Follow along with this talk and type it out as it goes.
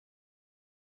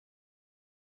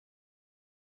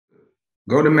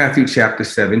Go to Matthew chapter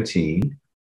 17,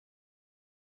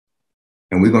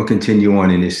 and we're going to continue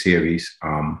on in this series.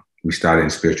 We started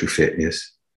in spiritual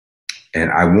fitness,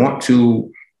 and I want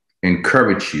to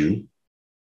encourage you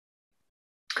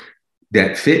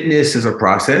that fitness is a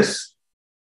process.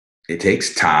 It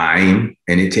takes time,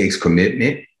 and it takes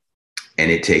commitment, and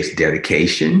it takes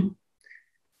dedication,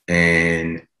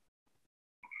 and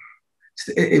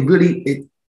I really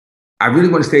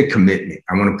want to say commitment.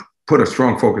 I want to put a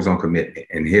strong focus on commitment.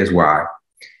 And here's why.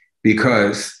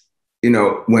 Because,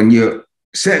 when you're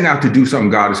setting out to do something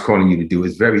God is calling you to do,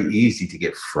 it's very easy to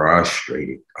get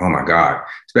frustrated. Oh my God,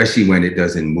 especially when it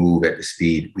doesn't move at the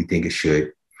speed we think it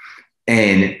should.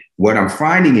 And what I'm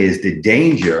finding is the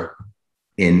danger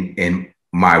in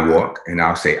my walk, and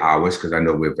I'll say ours, because I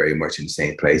know we're very much in the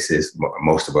same places,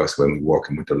 most of us, when we're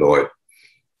walking with the Lord.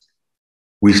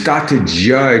 We start to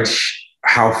judge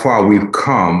how far we've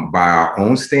come by our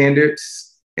own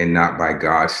standards and not by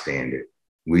God's standard.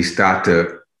 We start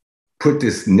to put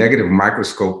this negative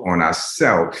microscope on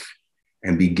ourselves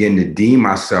and begin to deem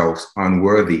ourselves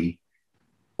unworthy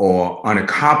or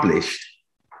unaccomplished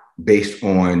based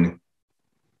on,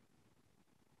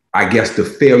 I guess, the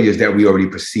failures that we already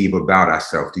perceive about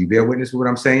ourselves. Do you bear witness to what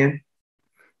I'm saying?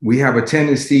 We have a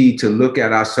tendency to look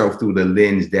at ourselves through the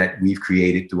lens that we've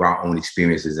created through our own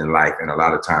experiences in life. And a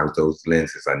lot of times those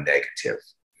lenses are negative.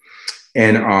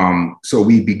 And so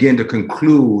we begin to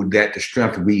conclude that the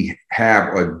strength we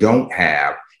have or don't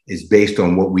have is based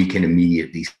on what we can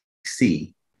immediately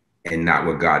see and not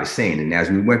what God is saying. And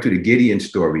as we went through the Gideon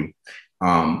story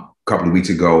a couple of weeks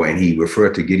ago, and he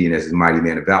referred to Gideon as his mighty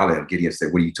man of valor, and Gideon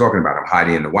said, "What are you talking about? I'm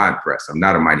hiding in the wine press. I'm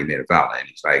not a mighty man of valor." And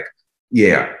he's like,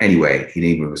 yeah, anyway, he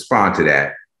didn't even respond to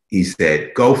that. He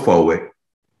said, go forward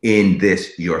in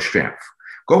this, your strength.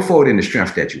 Go forward in the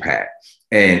strength that you have.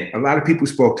 And a lot of people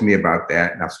spoke to me about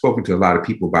that. And I've spoken to a lot of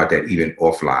people about that, even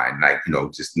offline, like,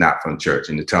 just not from church,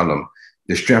 and to tell them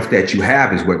the strength that you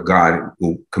have is what God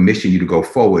will commission you to go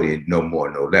forward in, no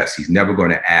more, no less. He's never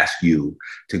going to ask you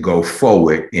to go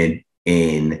forward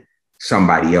in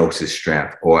somebody else's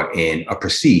strength or in a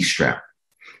perceived strength.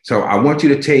 So I want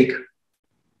you to take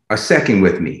a second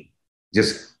with me,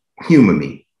 just humor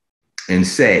me and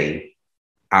say,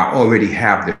 I already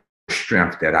have the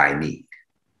strength that I need.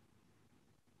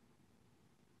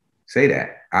 Say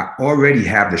that. I already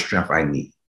have the strength I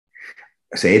need.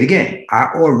 Say it again.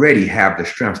 I already have the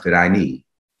strength that I need.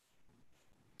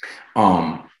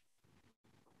 The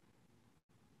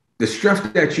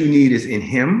strength that you need is in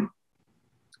him,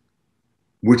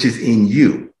 which is in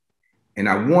you. And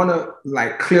I want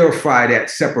to clarify that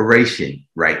separation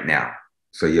right now.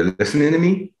 So you're listening to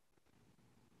me?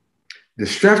 The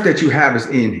strength that you have is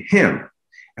in him.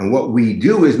 And what we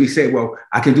do is we say, well,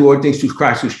 I can do all things through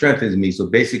Christ who strengthens me. So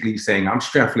basically saying I'm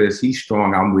strengthless, he's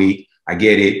strong, I'm weak. I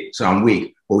get it, so I'm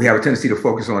weak. But we have a tendency to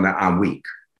focus on that I'm weak.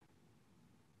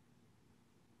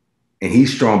 And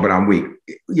he's strong, but I'm weak.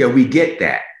 Yeah, we get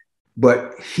that.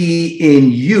 But he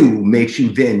in you makes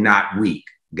you then not weak.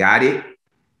 Got it?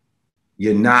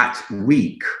 You're not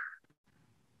weak.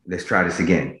 Let's try this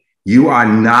again. You are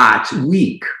not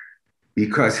weak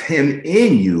because him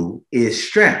in you is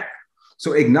strength.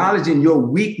 So acknowledging your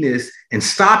weakness and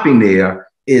stopping there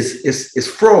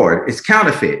is fraud. It's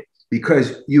counterfeit,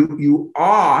 because you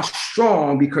are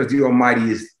strong because the Almighty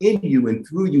is in you and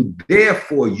through you.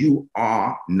 Therefore, you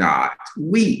are not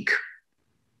weak.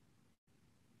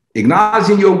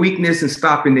 Acknowledging your weakness and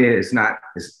stopping there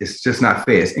it's just not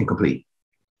fair. It's incomplete.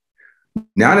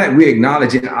 Now that we're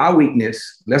acknowledging our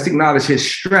weakness, let's acknowledge his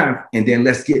strength, and then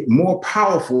let's get more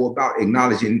powerful about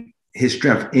acknowledging his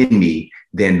strength in me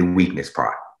than the weakness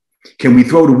part. Can we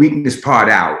throw the weakness part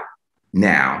out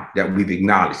now that we've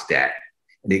acknowledged that,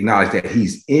 and acknowledge that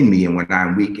he's in me, and when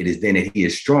I'm weak, it is then that he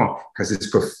is strong, because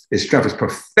his strength is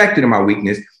perfected in my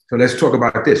weakness. So let's talk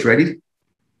about this. Ready?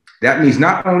 That means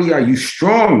not only are you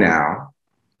strong now,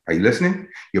 are you listening?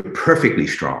 You're perfectly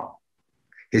strong.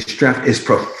 His strength is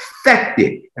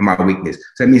perfected in my weakness.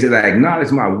 So that means that I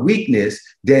acknowledge my weakness,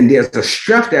 then there's a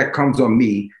strength that comes on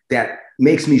me that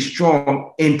makes me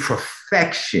strong in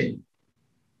perfection.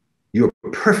 You're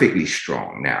perfectly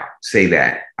strong now. Say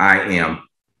that. I am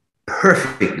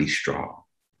perfectly strong.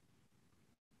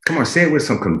 Come on, say it with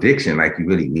some conviction, like you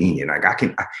really mean it. Like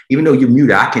even though you're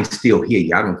muted, I can still hear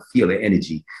you. I don't feel the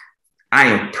energy. I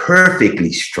am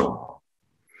perfectly strong.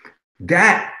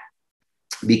 That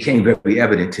became very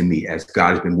evident to me as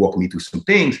God has been walking me through some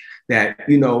things that,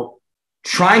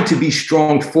 trying to be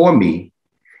strong for me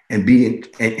and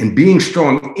being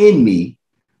strong in me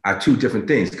are two different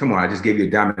things. Come on, I just gave you a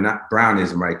Diamond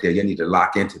Brownism right there. You need to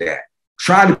lock into that.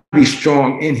 Trying to be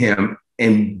strong in him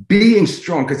and being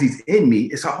strong because he's in me,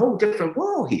 it's a whole different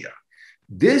world here.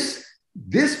 This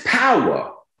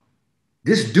power,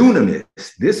 this dunamis,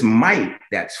 this might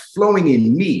that's flowing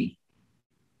in me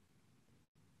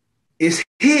is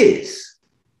his.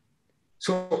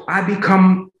 So I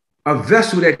become a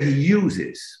vessel that he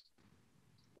uses.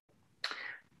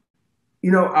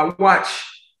 You know, I watch,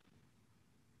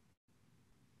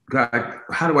 God,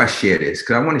 how do I share this?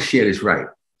 Because I want to share this right.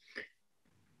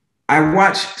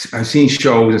 I've seen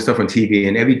shows and stuff on TV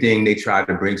and everything, they try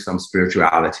to bring some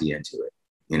spirituality into it.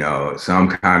 You know, some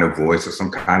kind of voice or some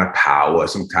kind of power,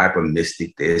 some type of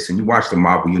mystic this. And you watch the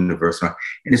Marvel Universe, and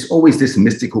it's always this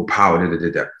mystical power.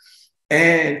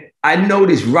 And I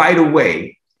noticed right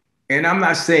away, and I'm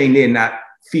not saying they're not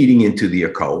feeding into the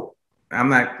occult. I'm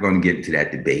not going to get into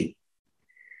that debate.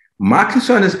 My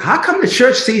concern is, how come the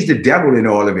church sees the devil in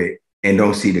all of it and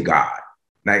don't see the God?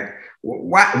 Like,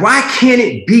 why can't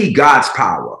it be God's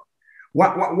power?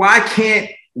 Why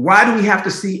do we have to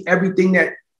see everything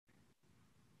that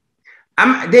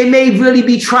they may really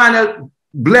be trying to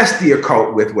bless the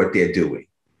occult with what they're doing?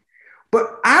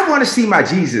 But I want to see my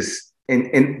Jesus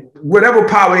and whatever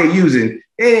power they're using,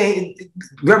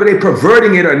 whether they're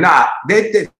perverting it or not,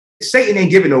 Satan ain't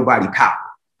giving nobody power.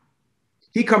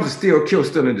 He comes to steal, kill,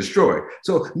 steal, and destroy.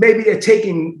 So maybe they're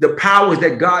taking the powers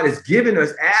that God has given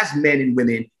us as men and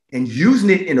women and using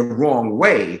it in a wrong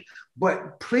way.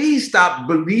 But please stop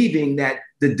believing that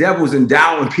the devil's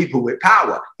endowing people with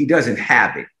power. He doesn't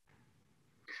have it.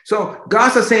 So God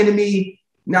starts saying to me,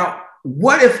 now,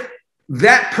 what if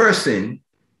that person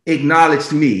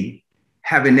acknowledged me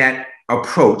having that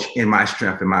approach in my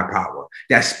strength and my power,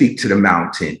 that speak to the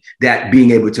mountain, that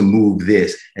being able to move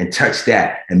this and touch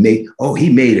that and make, oh, he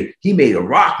made a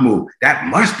rock move. That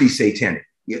must be satanic.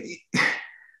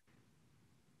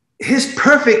 His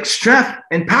perfect strength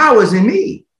and power is in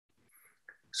me.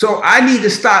 So I need to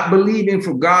stop believing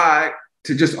for God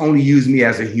to just only use me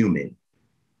as a human.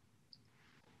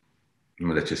 I'm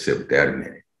gonna let you sit with that a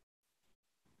minute.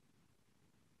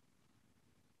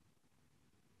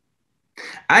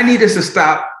 I need us to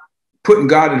stop putting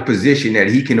God in a position that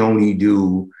he can only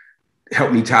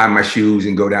help me tie my shoes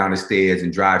and go down the stairs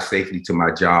and drive safely to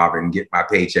my job and get my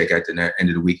paycheck at the end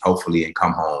of the week, hopefully, and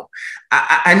come home.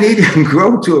 I need to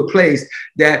grow to a place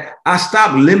that I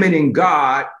stop limiting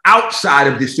God outside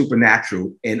of the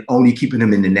supernatural and only keeping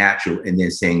him in the natural and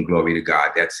then saying, glory to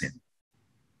God, that's him.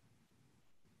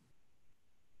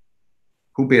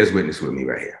 Who bears witness with me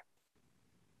right here?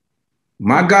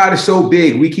 My God is so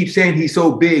big. We keep saying he's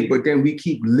so big, but then we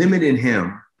keep limiting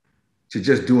him to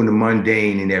just doing the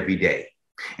mundane and every day.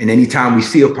 And anytime we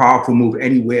see a powerful move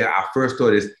anywhere, our first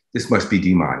thought is, this must be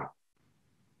demonic.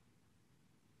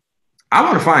 I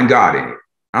want to find God in it.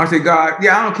 I want to say, God,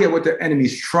 yeah, I don't care what the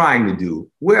enemy's trying to do.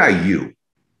 Where are you?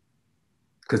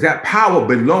 Because that power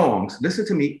belongs, listen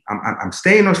to me, I'm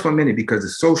staying on this for a minute because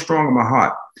it's so strong in my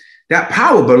heart. That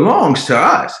power belongs to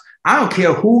us. I don't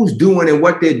care who's doing and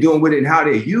what they're doing with it and how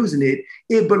they're using it.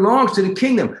 It belongs to the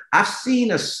kingdom. I've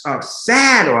seen a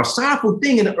sad or a sorrowful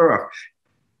thing in the earth.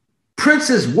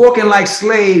 Princes walking like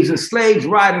slaves and slaves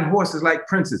riding horses like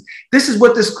princes. This is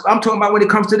what I'm talking about when it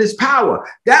comes to this power.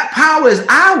 That power is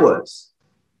ours.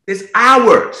 It's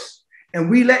ours.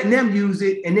 And we letting them use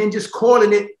it and then just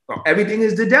calling it, everything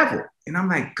is the devil. And I'm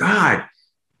like, God,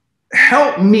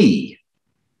 help me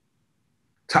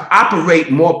to operate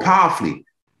more powerfully.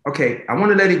 Okay, I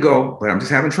want to let it go, but I'm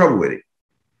just having trouble with it.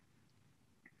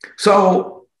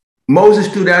 So Moses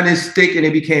threw down his stick and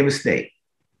it became a snake.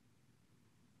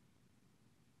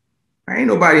 Ain't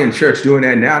nobody in church doing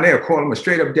that now. They'll call him a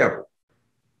straight up devil.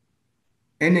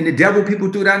 And then the devil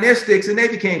people threw down their sticks and they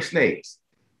became snakes.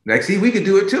 Like, see, we could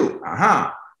do it too.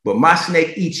 But my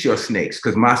snake eats your snakes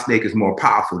because my snake is more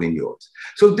powerful than yours.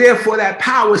 So therefore that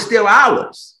power is still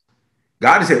ours.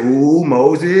 God has said, ooh,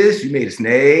 Moses, you made a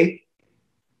snake.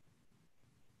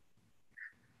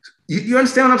 You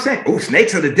understand what I'm saying? Oh,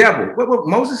 snakes are the devil. What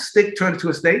Moses' stick turned into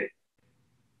a snake?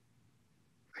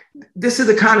 This is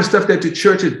the kind of stuff that the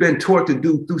church has been taught to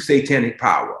do through satanic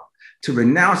power, to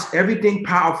renounce everything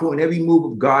powerful and every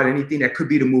move of God, anything that could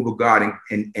be the move of God,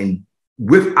 and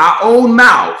with our own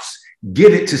mouths,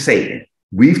 give it to Satan.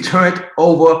 We've turned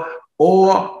over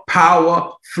all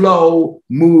power, flow,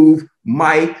 move,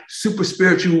 might, super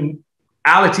spirituality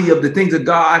of the things of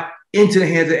God into the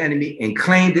hands of the enemy and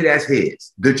claimed it as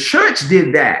his. The church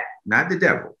did that, not the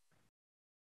devil.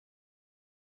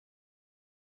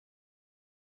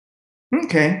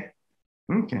 Okay.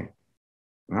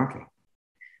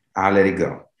 I'll let it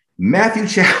go. Matthew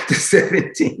chapter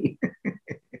 17.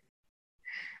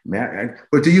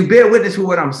 But do you bear witness with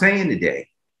what I'm saying today?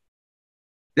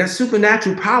 That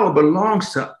supernatural power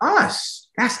belongs to us.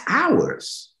 That's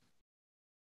ours.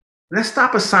 Let's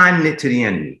stop assigning it to the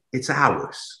enemy. It's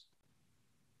ours.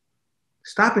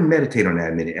 Stop and meditate on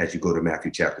that a minute as you go to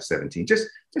Matthew chapter 17. Just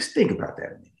think about that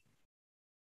a minute.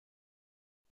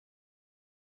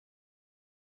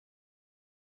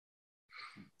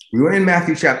 We were in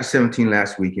Matthew chapter 17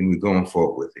 last week, and we're going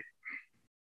forward with it.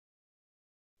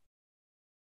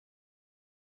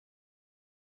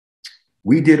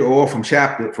 We did all from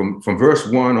verse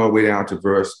 1 all the way down to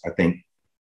verse, I think,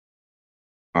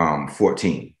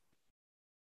 14.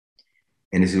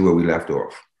 And this is where we left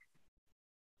off.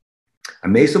 I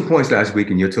made some points last week,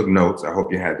 and you took notes. I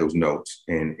hope you had those notes.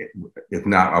 And if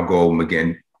not, I'll go over them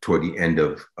again toward the end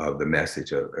of the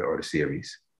message or the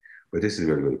series. But this is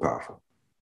really, really powerful.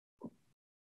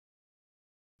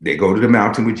 They go to the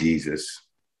mountain with Jesus,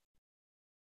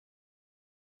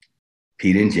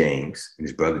 Peter and James and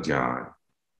his brother John.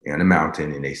 They're on the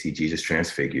mountain, and they see Jesus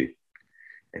transfigured,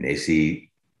 and they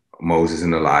see Moses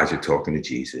and Elijah talking to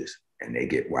Jesus, and they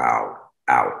get wowed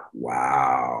out.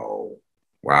 Wow.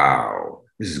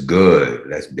 This is good.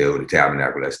 Let's build a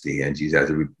tabernacle. Let's see. And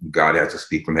God has to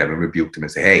speak from heaven, rebuke them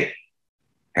and say, hey,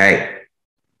 I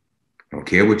don't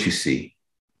care what you see.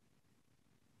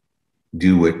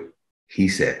 Do what he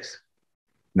says.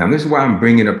 Now, this is why I'm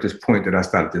bringing up this point that I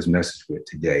started this message with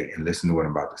today, and listen to what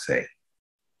I'm about to say.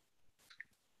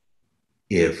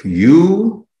 If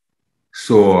you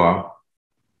saw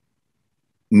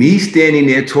me standing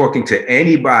there talking to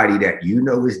anybody that you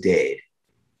know is dead,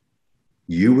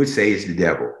 you would say it's the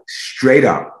devil. Straight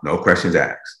up, no questions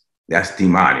asked. That's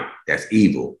demonic. That's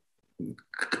evil.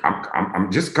 I'm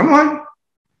just, come on.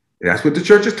 That's what the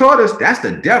church has taught us. That's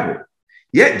the devil.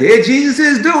 Yet there Jesus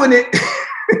is doing it.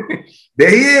 There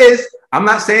he is. I'm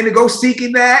not saying to go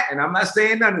seeking that, and I'm not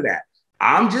saying none of that.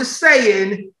 I'm just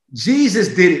saying Jesus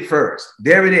did it first.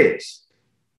 There it is.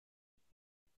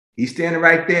 He's standing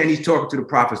right there, and he's talking to the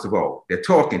prophets of old. They're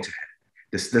talking to him.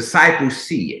 The disciples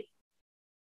see it.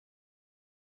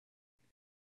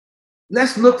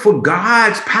 Let's look for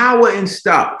God's power and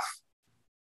stuff.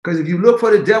 Because if you look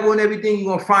for the devil and everything, you're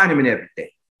going to find him in everything.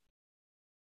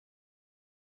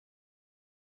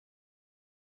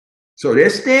 So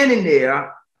they're standing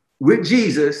there with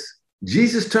Jesus.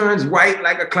 Jesus turns white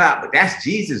like a cloud, but that's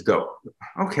Jesus though.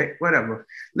 Okay, whatever.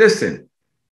 Listen,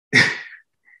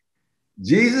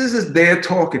 Jesus is there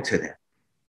talking to them.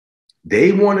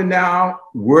 They want to now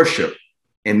worship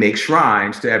and make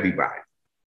shrines to everybody.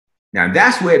 Now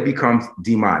that's where it becomes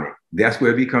demonic. That's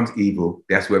where it becomes evil.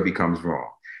 That's where it becomes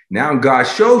wrong. Now God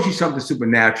shows you something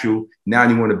supernatural. Now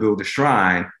you want to build a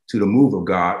shrine to the move of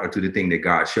God or to the thing that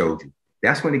God showed you.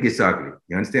 That's when it gets ugly.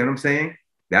 You understand what I'm saying?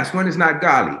 That's when it's not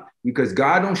godly, because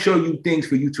God don't show you things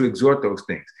for you to exhort those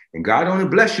things. And God don't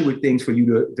bless you with things for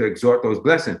you to exhort those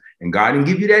blessings. And God didn't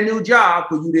give you that new job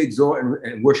for you to exhort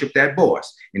and worship that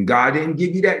boss. And God didn't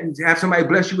give you that and have somebody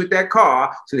bless you with that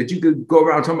car so that you could go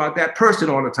around talking about that person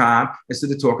all the time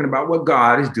instead of talking about what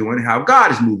God is doing and how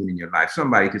God is moving in your life.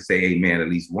 Somebody could say amen at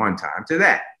least one time to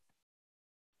that.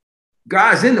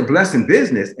 God's in the blessing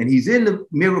business, and he's in the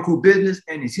miracle business,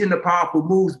 and he's in the powerful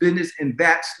moves business, and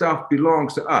that stuff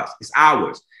belongs to us. It's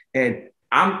ours. And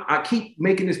I keep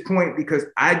making this point because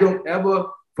I don't ever,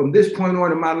 from this point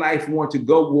on in my life, want to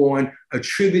go on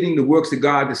attributing the works of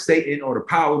God to Satan or the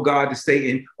power of God to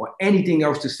Satan or anything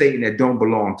else to Satan that don't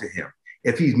belong to him.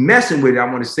 If he's messing with it,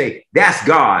 I want to say, that's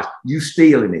God's. You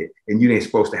stealing it, and you ain't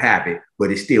supposed to have it,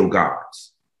 but it's still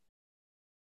God's.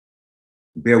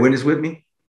 Bear witness with me?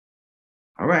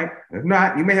 All right. If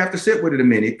not, you may have to sit with it a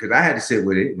minute, because I had to sit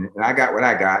with it, and I got what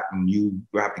I got, and you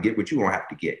will have to get what you won't have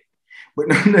to get. But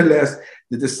nonetheless,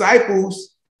 the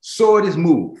disciples saw this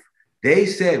move. They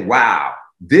said, wow,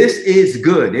 this is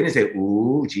good. They didn't say,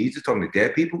 ooh, Jesus talking to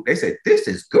dead people. They said, this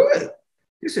is good.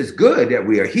 This is good that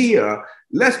we are here.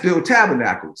 Let's build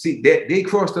tabernacle. See, they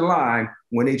crossed the line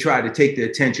when they tried to take the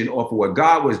attention off of what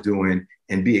God was doing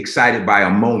and be excited by a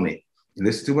moment.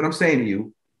 Listen to what I'm saying to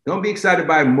you. Don't be excited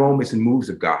by moments and moves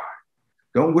of God.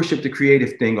 Don't worship the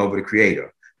creative thing over the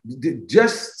creator.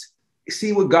 Just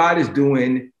see what God is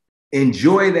doing.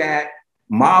 Enjoy that.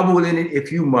 Marvel in it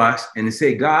if you must. And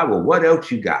say, God, well, what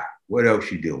else you got? What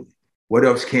else you doing? What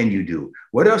else can you do?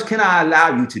 What else can I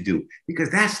allow you to do? Because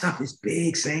that stuff is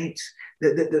big, saints.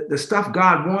 The stuff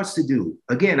God wants to do.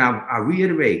 Again, I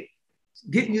reiterate,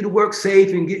 getting you to work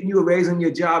safe and getting you a raise on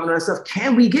your job and all that stuff.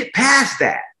 Can we get past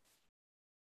that?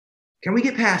 Can we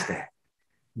get past that?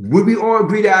 Would we all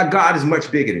agree that our God is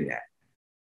much bigger than that?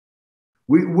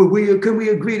 Can we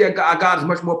agree that our God is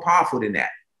much more powerful than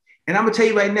that? And I'm going to tell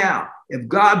you right now, if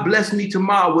God blessed me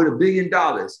tomorrow with $1 billion,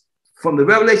 from the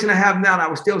revelation I have now, I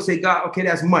would still say, God, okay,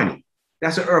 that's money.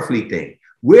 That's an earthly thing.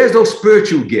 Where's those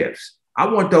spiritual gifts? I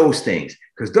want those things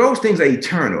because those things are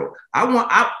eternal. I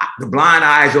want the blind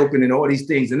eyes open and all these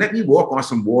things, and let me walk on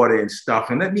some water and stuff,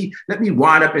 and let me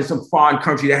wind up in some foreign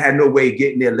country that had no way of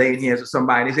getting there, laying hands on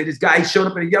somebody. And they say this guy, he showed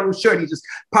up in a yellow shirt. He just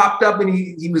popped up, and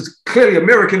he was clearly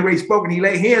American the way he spoke, and he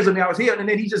laid hands on me. I was here, and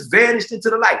then he just vanished into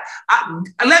the light. I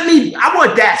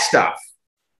want that stuff.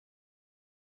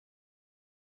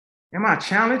 Am I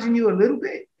challenging you a little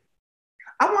bit?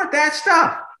 I want that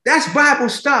stuff. That's Bible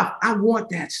stuff. I want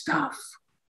that stuff.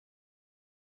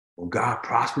 Well, God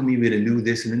prospered me with a new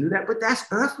this and a new that, but that's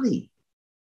earthly.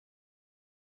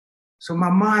 So my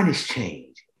mind has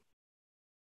changed.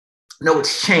 No,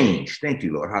 it's changed. Thank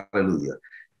you, Lord. Hallelujah.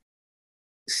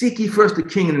 Seek ye first the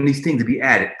kingdom and these things to be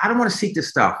added. I don't want to seek this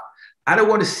stuff. I don't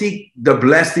want to seek the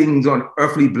blessings on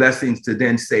earthly blessings to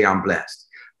then say I'm blessed.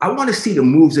 I want to see the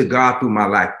moves of God through my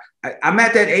life. I'm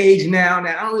at that age now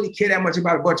that I don't really care that much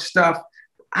about a bunch of stuff.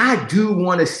 I do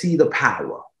want to see the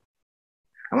power.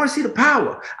 I want to see the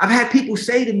power. I've had people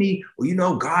say to me, well, you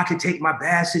know, God can take my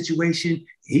bad situation.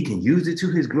 He can use it to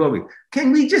his glory.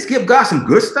 Can we just give God some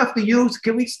good stuff to use?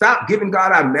 Can we stop giving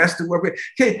God our mess to work with?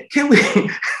 Can we?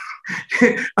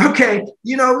 Okay,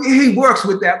 you know, he works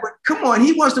with that, but come on,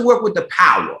 he wants to work with the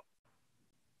power.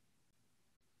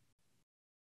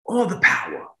 All the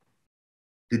power.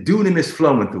 The dunamis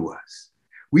flowing through us.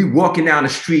 We walking down the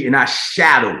street in our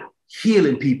shadow,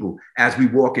 healing people as we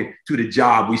walk it to the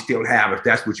job we still have, if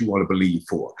that's what you want to believe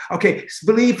for. Okay,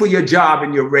 believe for your job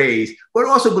and your raise, but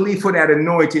also believe for that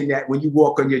anointing that when you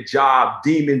walk on your job,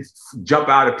 demons jump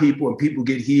out of people and people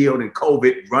get healed and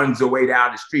COVID runs away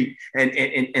down the street. And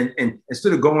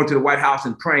instead of going to the White House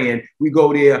and praying, we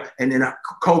go there and then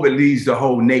COVID leaves the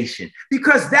whole nation,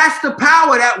 because that's the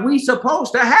power that we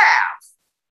supposed to have.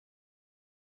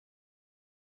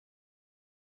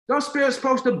 Those spirits are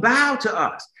supposed to bow to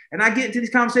us. And I get into these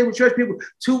conversations with church people,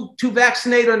 to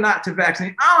vaccinate or not to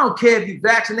vaccinate. I don't care if you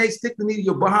vaccinate, stick the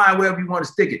needle behind wherever you want to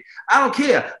stick it. I don't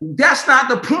care. That's not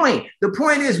the point. The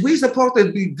point is we're supposed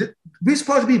to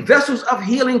be vessels of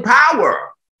healing power.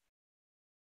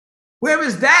 Where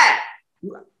is that?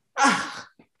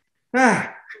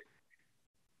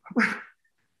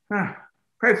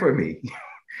 Pray for me.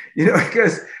 You know,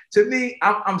 because to me,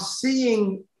 I'm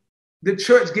seeing the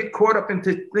church get caught up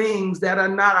into things that are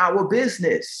not our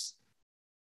business.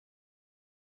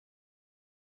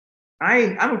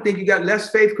 I don't think you got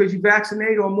less faith because you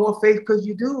vaccinate or more faith because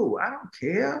you do. I don't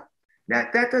care.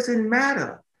 That doesn't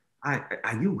matter.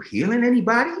 Are you healing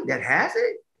anybody that has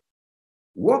it?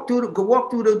 Walk through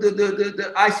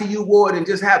the ICU ward and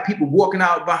just have people walking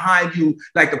out behind you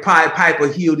like the Pied Piper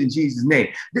healed in Jesus' name.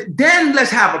 Then let's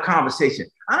have a conversation.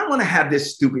 I don't want to have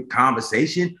this stupid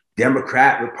conversation.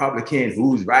 Democrat, Republican,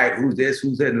 who's right, who's this,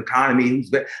 who's in the economy, who's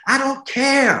that. I don't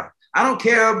care. I don't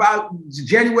care about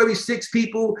January 6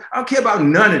 people. I don't care about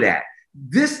none of that.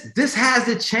 This has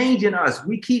to change in us.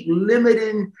 We keep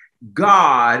limiting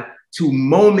God to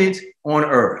moments on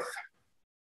earth.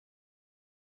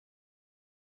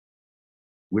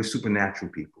 We're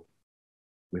supernatural people.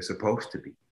 We're supposed to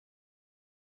be.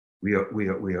 We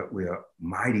are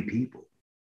mighty people,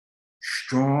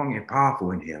 strong and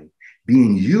powerful in him,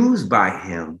 being used by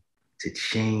him to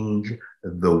change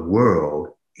the world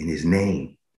in his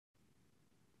name.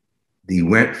 He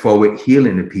went forward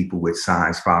healing the people with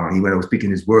signs following. He went over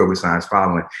speaking his word with signs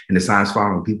following, and the signs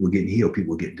following, people were getting healed,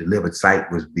 people were getting delivered,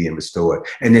 sight was being restored.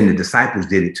 And then the disciples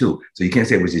did it too. So you can't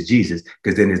say it was just Jesus,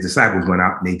 because then his disciples went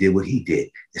out and they did what he did.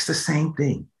 It's the same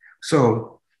thing.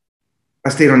 So I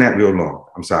stayed on that real long.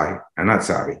 I'm sorry. I'm not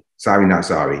sorry. Sorry, not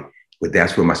sorry. But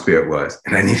that's where my spirit was,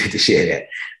 and I needed to share that.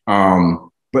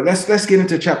 But let's get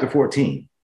into chapter 14.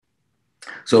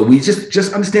 So we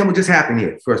just understand what just happened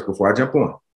here first before I jump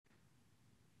on.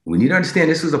 We need to understand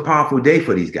this was a powerful day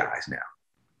for these guys now.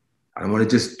 I don't want to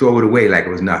just throw it away like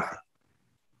it was nothing.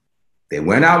 They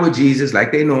went out with Jesus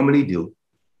like they normally do.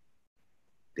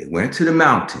 They went to the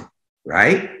mountain,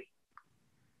 right?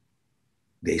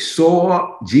 They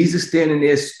saw Jesus standing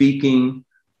there speaking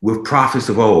with prophets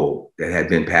of old that had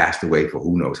been passed away for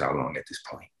who knows how long at this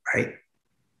point, right?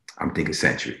 I'm thinking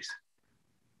centuries.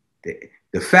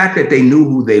 The fact that they knew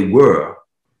who they were,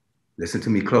 listen to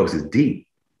me close, is deep.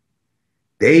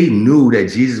 They knew that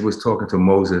Jesus was talking to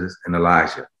Moses and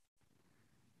Elijah.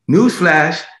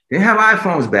 Newsflash, they didn't have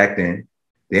iPhones back then.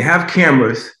 They didn't have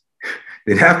cameras.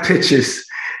 They didn't have pictures.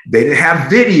 They didn't have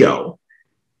video.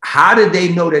 How did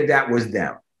they know that that was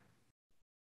them?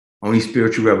 Only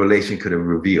spiritual revelation could have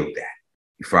revealed that.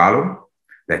 You follow?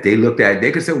 That they looked at,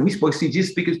 they could say, we supposed to see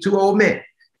Jesus speaking to two old men.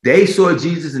 They saw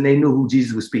Jesus and they knew who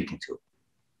Jesus was speaking to.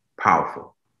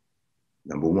 Powerful.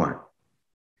 Number one.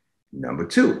 Number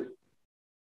two,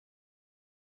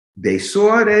 they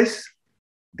saw this.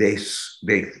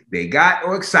 They got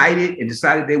all excited and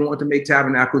decided they wanted to make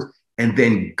tabernacles. And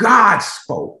then God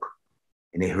spoke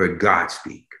and they heard God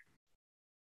speak.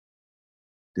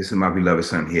 This is my beloved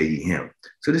son, hear ye him.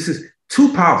 So this is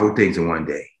two powerful things in one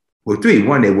day. Well, three.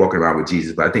 One, they walking around with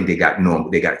Jesus, but I think they got normal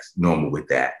with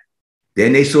that.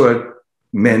 Then they saw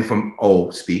men from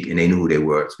old speak and they knew who they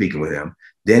were speaking with him.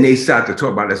 Then they started to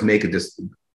talk about let's make this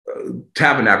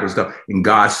tabernacle and stuff. And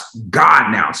God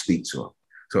now speaks to them.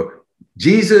 So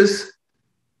Jesus,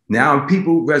 now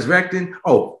people resurrecting.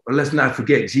 Oh, but let's not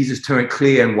forget Jesus turned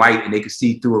clear and white and they could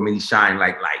see through him and he shined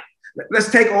like light.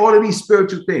 Let's take all of these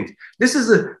spiritual things. This is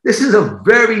a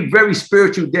very, very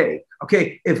spiritual day.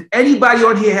 Okay. If anybody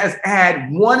on here has had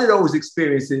one of those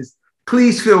experiences,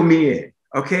 please fill me in.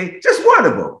 Okay. Just one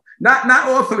of them. Not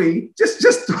all three,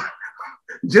 just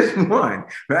one,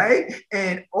 right?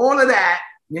 And all of that,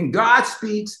 when God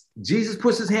speaks, Jesus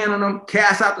puts his hand on them,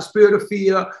 casts out the spirit of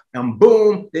fear, and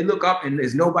boom, they look up and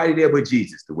there's nobody there but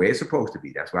Jesus, the way it's supposed to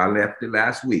be. That's why I left it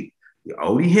last week.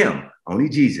 Only him, only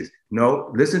Jesus.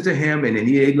 No, listen to him. And then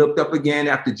he looked up again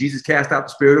after Jesus cast out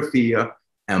the spirit of fear,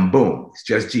 and boom, it's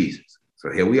just Jesus.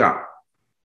 So here we are.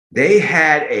 They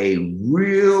had a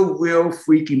real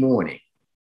freaky morning.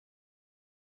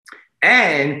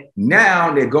 And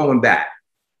now they're going back.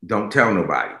 Don't tell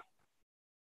nobody.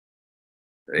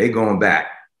 They're going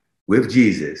back with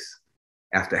Jesus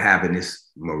after having this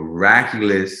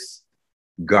miraculous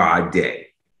God day.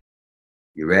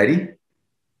 You ready?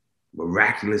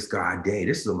 Miraculous God day.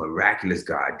 This is a miraculous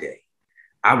God day.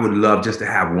 I would love just to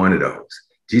have one of those.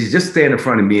 Jesus, just stand in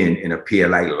front of me and appear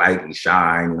like light and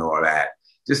shine and all that.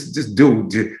 Just you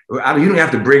don't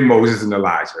have to bring Moses and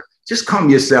Elijah. Just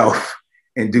come yourself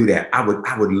and do that. I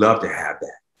would love to have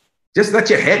that. Just let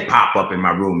your head pop up in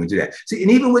my room and do that. See, and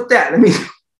even with that,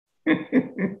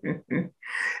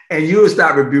 and you'll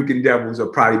stop rebuking devils or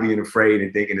probably being afraid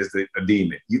and thinking it's a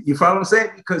demon. You follow what I'm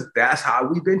saying? Because that's how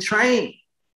we've been trained.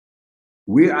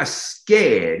 We are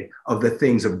scared of the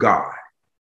things of God.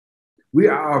 We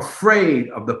are afraid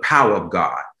of the power of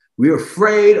God. We're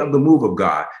afraid of the move of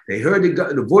God. They heard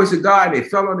the voice of God. They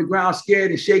fell on the ground scared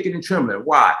and shaking and trembling.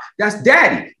 Why? That's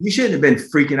daddy. You shouldn't have been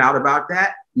freaking out about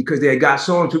that because they got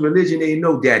so into religion, they didn't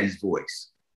know daddy's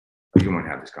voice. You don't want to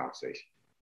have this conversation.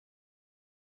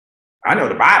 I know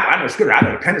the Bible. I know the scripture. I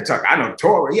know the Pentateuch. I know the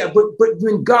Torah. Yeah, but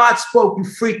when God spoke, you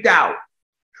freaked out.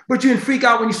 But you didn't freak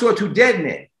out when you saw two dead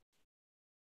men.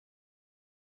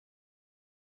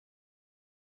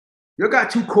 You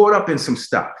got too caught up in some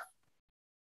stuff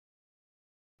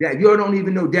that you don't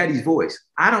even know daddy's voice.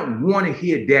 I don't want to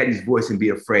hear daddy's voice and be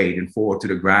afraid and fall to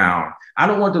the ground. I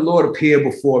don't want the Lord to appear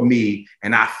before me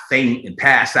and I faint and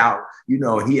pass out. You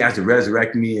know, he has to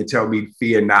resurrect me and tell me,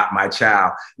 fear not, my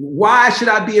child. Why should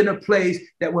I be in a place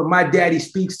that when my daddy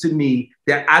speaks to me,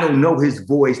 that I don't know his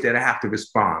voice, that I have to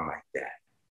respond like that?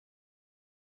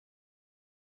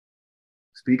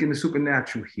 Speaking the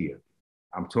supernatural here,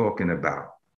 I'm talking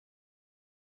about.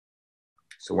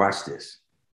 So watch this.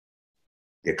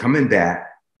 They're coming back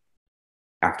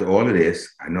after all of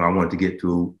this. I know I want to get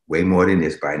through way more than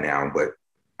this by now, but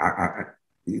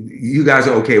you guys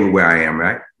are okay with where I am,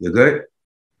 right? You're good?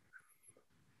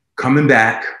 Coming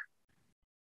back,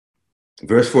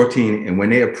 verse 14, and when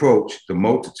they approached the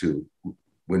multitude,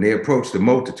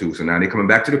 so now they're coming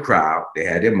back to the crowd, they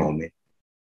had their moment.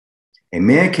 A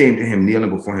man came to him, kneeling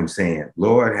before him, saying,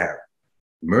 Lord, have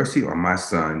mercy on my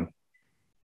son,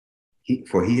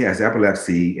 for he has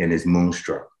epilepsy and is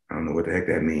moonstruck. I don't know what the heck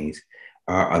that means,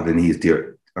 other than he is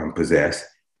possessed,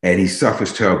 and he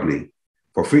suffers terribly.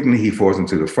 For frequently he falls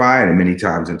into the fire and many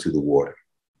times into the water.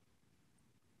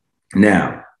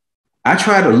 Now, I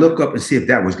try to look up and see if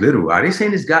that was literal. Are they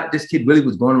saying this kid really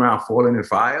was going around falling in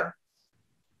fire?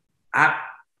 I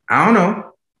don't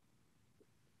know.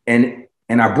 And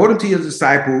I brought him to his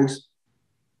disciples,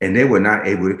 and they were not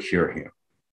able to cure him.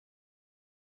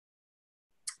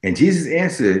 And Jesus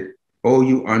answered, "Oh,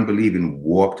 you unbelieving,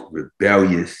 warped,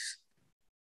 rebellious,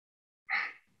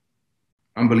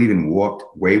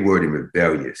 wayward, and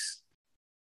rebellious,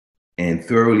 and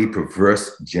thoroughly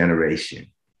perverse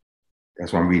generation."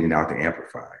 That's why I'm reading out the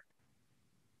Amplified.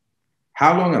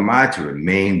 How long am I to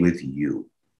remain with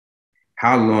you?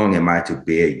 How long am I to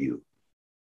bear you?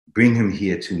 Bring him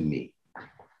here to me.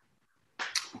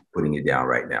 Putting it down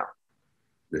right now.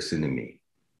 Listen to me.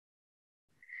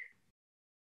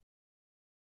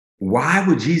 Why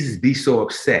would Jesus be so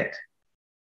upset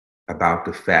about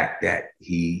the fact that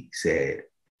he said,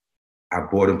 I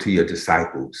brought him to your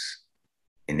disciples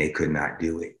and they could not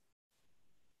do it?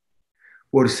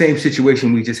 Or the same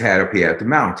situation we just had up here at the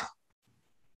mountain.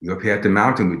 You're up here at the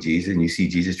mountain with Jesus and you see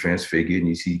Jesus transfigured and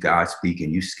you see God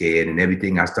speaking, you scared and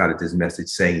everything I started this message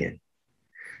saying.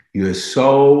 You're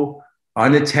so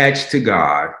unattached to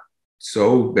God,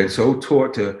 been so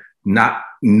taught to not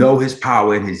know his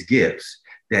power and his gifts,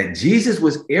 that Jesus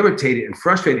was irritated and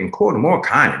frustrated and called him all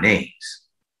kind of names.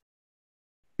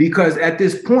 Because at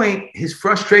this point, his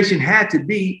frustration had to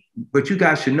be, but you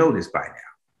guys should know this by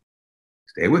now.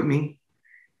 Stay with me.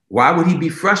 Why would he be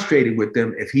frustrated with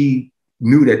them if he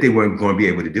knew that they weren't going to be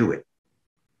able to do it?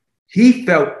 He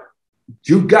felt,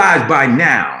 you guys by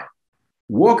now,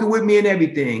 walking with me and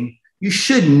everything, you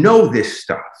should know this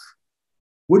stuff.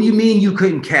 What do you mean you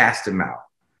couldn't cast them out?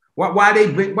 Why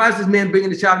is this man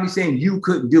bringing the child to me saying you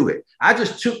couldn't do it? I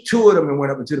just took 2 of them and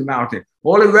went up into the mountain.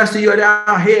 All the rest of you are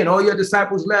down here and all your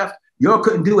disciples left. Y'all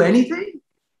couldn't do anything?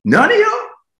 None of y'all?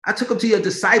 I took them to your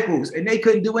disciples and they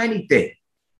couldn't do anything.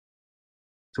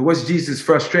 So what's Jesus'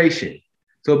 frustration?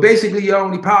 So basically you're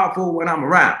only powerful when I'm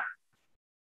around,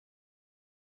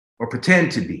 or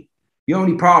pretend to be. You're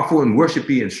only powerful and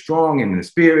worshipy and strong in the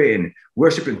spirit and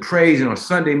worship and praise and on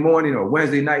Sunday morning or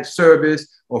Wednesday night service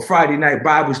or Friday night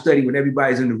Bible study when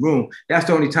everybody's in the room. That's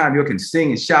the only time you can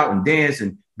sing and shout and dance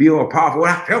and be all powerful.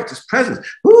 I felt his presence.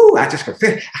 Ooh, I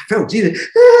felt Jesus.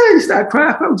 You start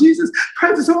crying, I felt Jesus'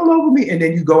 presence all over me. And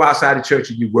then you go outside the church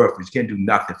and you worthless. You can't do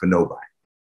nothing for nobody.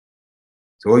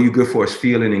 So all you're good for is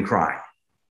feeling and crying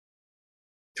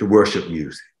to worship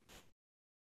music.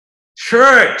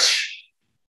 Church.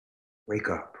 Wake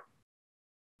up.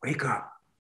 Wake up.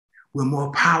 We're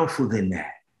more powerful than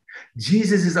that.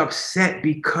 Jesus is upset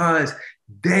because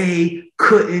they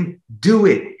couldn't do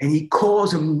it. And he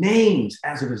calls them names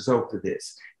as a result of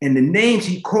this. And the names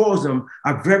he calls them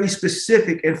are very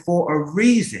specific and for a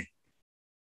reason.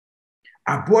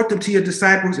 I brought them to your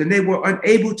disciples and they were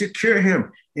unable to cure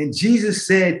him. And Jesus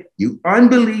said, you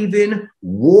unbelieving,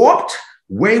 warped,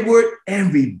 wayward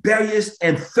and rebellious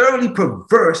and thoroughly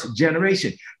perverse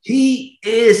generation. He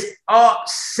is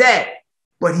upset,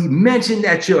 but he mentioned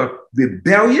that you're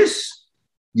rebellious,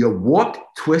 you're warped,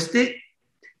 twisted,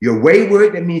 you're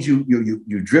wayward. That means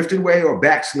you drifted away or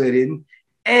backslidden,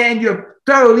 and you're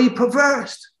thoroughly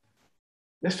perverse.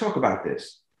 Let's talk about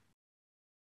this.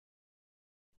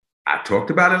 I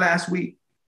talked about it last week.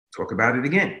 Talk about it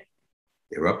again.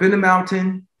 They're up in the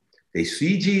mountain. They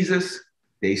see Jesus.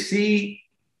 They see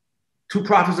 2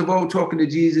 prophets of old talking to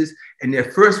Jesus, and their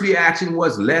first reaction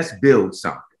was, let's build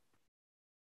something.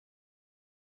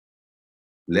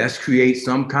 Let's create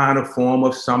some kind of form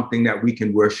of something that we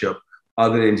can worship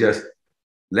other than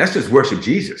let's just worship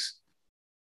Jesus.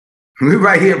 We're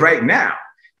right here, right now.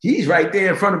 He's right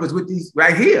there in front of us with these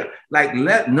right here. Like,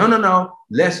 no.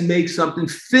 Let's make something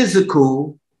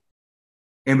physical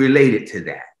and relate it to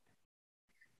that.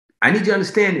 I need you to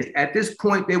understand this. At this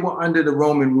point, they were under the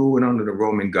Roman rule and under the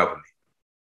Roman government.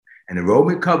 And the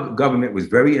Roman government was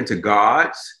very into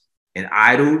gods and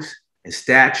idols and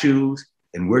statues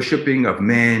and worshiping of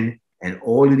men and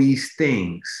all of these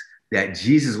things that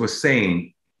Jesus was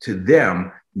saying to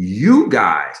them, you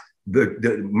guys,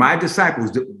 my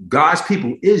disciples, God's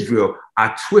people, Israel,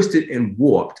 are twisted and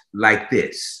warped like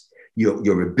this.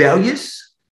 You're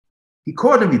rebellious. He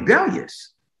called them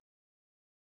rebellious.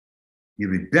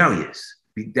 You're rebellious.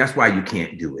 That's why you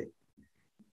can't do it.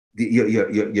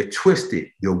 You're twisted,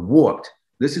 you're warped.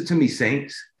 Listen to me,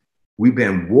 saints. We've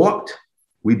been warped,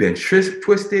 we've been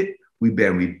twisted, we've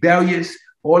been rebellious.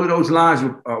 All of those lines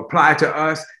apply to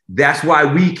us. That's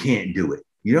why we can't do it.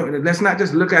 Let's not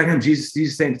just look at him,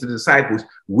 Jesus saying to the disciples,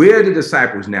 we're the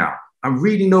disciples now. I'm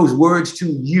reading those words to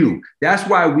you. That's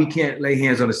why we can't lay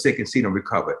hands on the sick and see them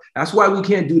recover. That's why we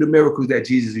can't do the miracles that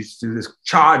Jesus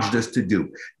charged us to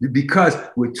do. Because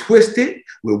we're twisted,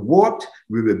 we're warped,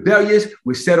 we're rebellious,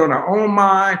 we're set on our own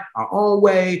mind, our own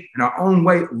way, and our own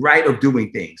way right of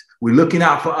doing things. We're looking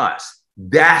out for us.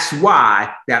 That's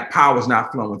why that power is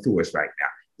not flowing through us right now.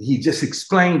 He just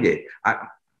explained it.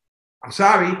 I'm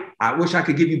sorry. I wish I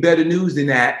could give you better news than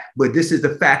that, but this is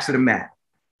the facts of the matter.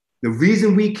 The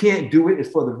reason we can't do it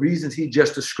is for the reasons he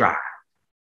just described.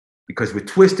 Because we're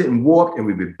twisted and warped and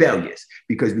we're rebellious.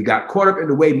 Because we got caught up in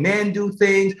the way men do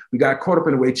things. We got caught up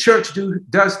in the way church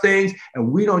does things.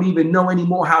 And we don't even know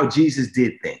anymore how Jesus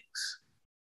did things.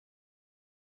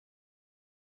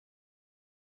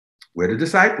 We're the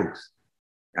disciples.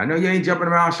 I know you ain't jumping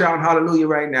around shouting hallelujah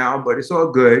right now, but it's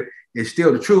all good. It's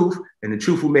still the truth, and the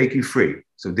truth will make you free.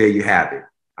 So there you have it.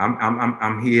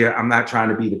 I'm here. I'm not trying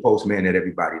to be the postman that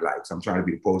everybody likes. I'm trying to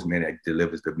be the postman that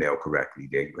delivers the mail correctly.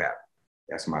 There you have it.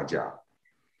 That's my job.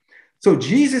 So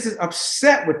Jesus is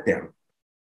upset with them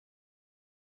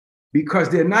because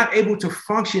they're not able to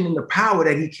function in the power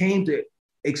that he came to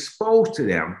expose to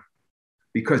them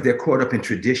because they're caught up in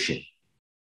tradition.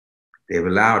 They've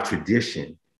allowed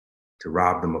tradition to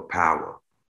rob them of power.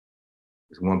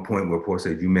 There's one point where Paul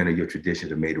said, you men of your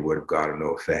traditions have made the word of God of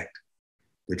no effect.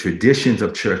 The traditions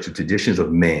of church, the traditions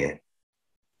of man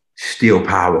steal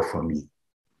power from you.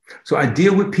 So I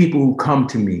deal with people who come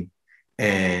to me,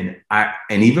 and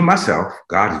even myself,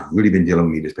 God has really been dealing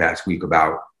with me this past week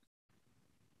about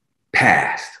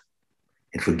past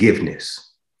and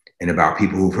forgiveness, and about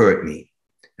people who've hurt me,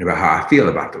 and about how I feel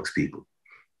about those people.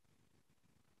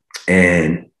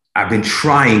 And I've been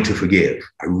trying to forgive.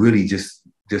 I really just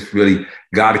really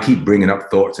got to keep bringing up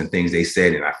thoughts and things they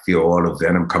said, and I feel all the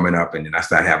venom coming up, and then I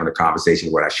start having a conversation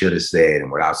of what I should have said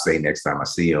and what I'll say next time I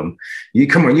see them. We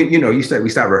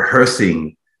start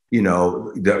rehearsing,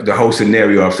 the whole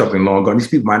scenario of something long gone. These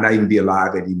people might not even be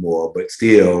alive anymore, but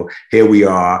still, here we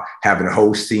are having a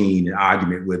whole scene, an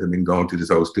argument with them, and going through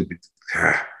this whole stupid.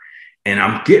 And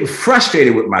I'm getting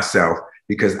frustrated with myself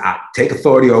because I take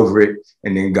authority over it,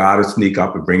 and then God will sneak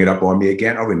up and bring it up on me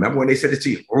again. Oh, remember when they said it to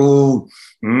you? Oh,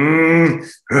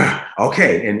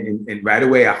 okay. And right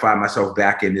away, I find myself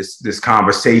back in this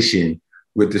conversation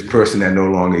with this person that no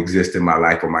longer exists in my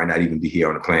life or might not even be here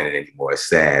on the planet anymore. It's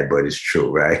sad, but it's true,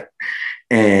 right?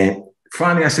 And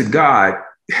finally, I said, God,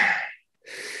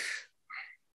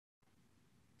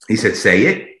 he said, say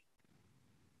it.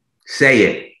 Say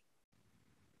it.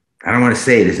 I don't want to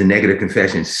say it as a negative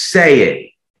confession. Say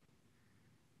it.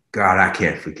 God, I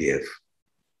can't forgive.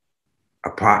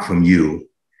 Apart from you,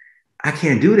 I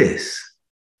can't do this.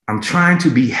 I'm trying to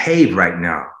behave right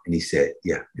now. And he said,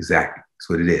 yeah, exactly. That's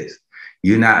what it is.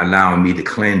 You're not allowing me to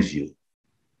cleanse you.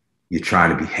 You're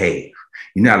trying to behave.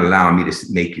 You're not allowing me to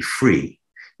make you free.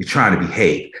 You're trying to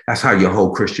behave. That's how your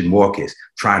whole Christian walk is.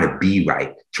 Trying to be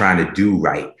right, trying to do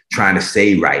right, trying to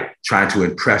say right, trying to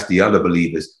impress the other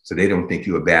believers so they don't think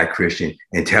you're a bad Christian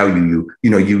and tell you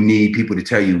need people to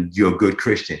tell you you're a good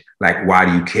Christian. Like, why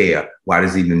do you care? Why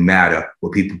does it even matter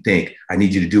what people think? I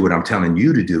need you to do what I'm telling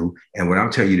you to do. And what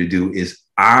I'm telling you to do is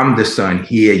I'm the son,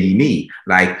 hear ye me.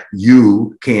 Like,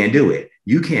 you can't do it.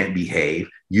 You can't behave.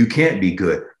 You can't be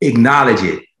good. Acknowledge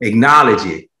it. Acknowledge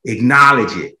it.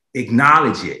 Acknowledge it.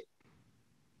 Acknowledge it.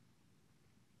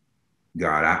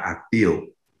 God, I feel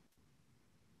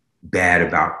bad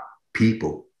about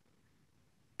people.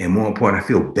 And more important, I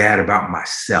feel bad about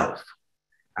myself.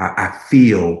 I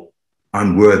feel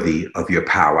unworthy of your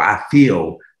power. I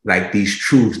feel like these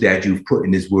truths that you've put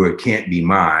in this word can't be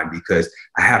mine because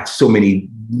I have so many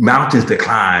mountains to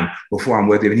climb before I'm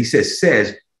worthy. And he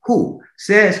says who?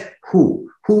 Says who?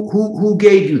 Who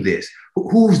gave you this?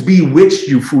 Who's bewitched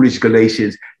you, foolish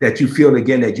Galatians, that you feel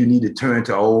again that you need to turn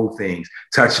to old things,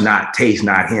 touch not, taste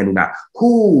not, handle not?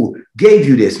 Who gave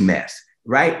you this mess,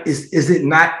 right? Is it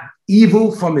not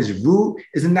evil from its root?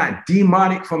 Is it not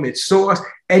demonic from its source?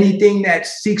 Anything that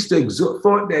seeks to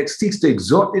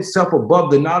exalt itself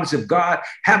above the knowledge of God,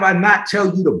 have I not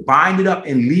tell you to bind it up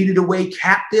and lead it away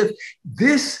captive?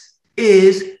 This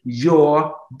is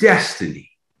your destiny.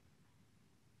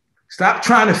 Stop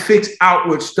trying to fix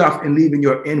outward stuff and leaving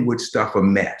your inward stuff a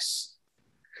mess.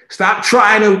 Stop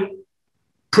trying to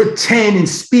pretend and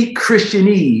speak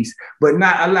Christianese, but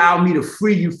not allow me to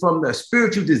free you from the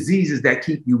spiritual diseases that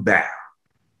keep you bound.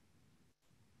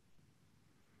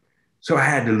 So I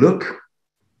had to look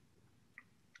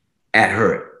at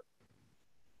hurt.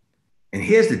 And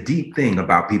here's the deep thing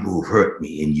about people who've hurt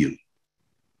me and you.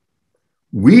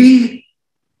 We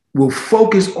will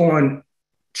focus on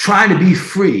trying to be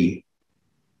free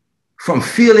from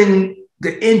feeling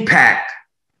the impact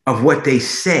of what they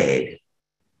said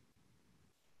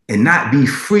and not be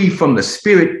free from the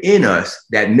spirit in us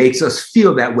that makes us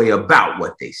feel that way about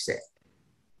what they said.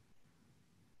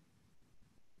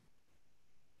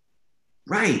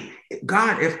 Right.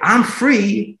 God, if I'm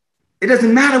free, it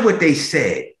doesn't matter what they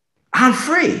said. I'm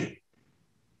free.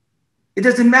 It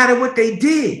doesn't matter what they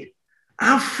did.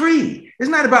 I'm free. It's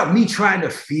not about me trying to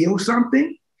feel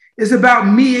something. It's about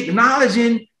me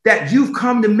acknowledging that you've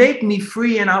come to make me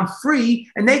free and I'm free,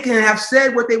 and they can have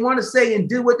said what they want to say and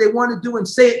do what they want to do and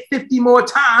say it 50 more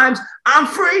times. I'm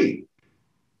free.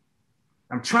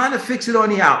 I'm trying to fix it on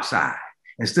the outside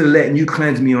instead of letting you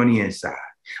cleanse me on the inside.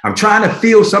 I'm trying to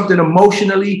feel something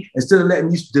emotionally instead of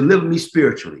letting you deliver me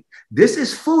spiritually. This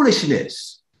is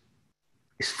foolishness.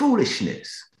 It's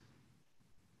foolishness.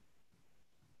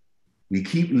 We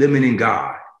keep limiting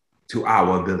God to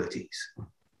our abilities.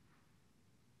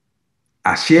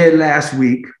 I shared last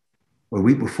week or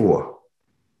week before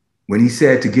when he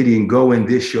said to Gideon, go in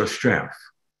this your strength,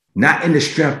 not in the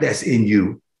strength that's in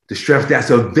you, the strength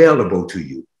that's available to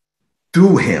you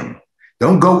through him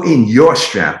Don't go in your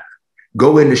strength.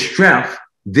 Go in the strength,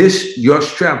 your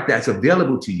strength that's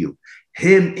available to you.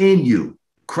 Him in you,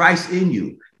 Christ in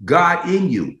you, God in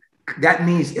you. That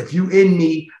means if you in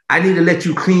me, I need to let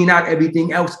you clean out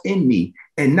everything else in me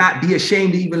and not be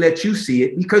ashamed to even let you see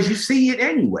it, because you see it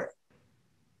anyway.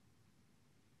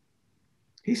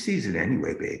 He sees it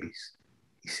anyway, babies.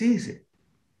 He sees it.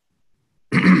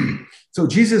 So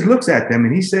Jesus looks at them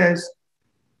and he says,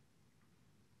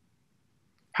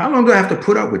 how long do I have to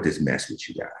put up with this mess with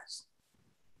you guys?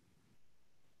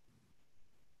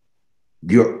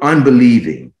 You're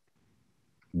unbelieving,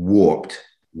 warped,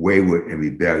 wayward, and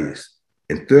rebellious,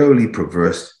 and thoroughly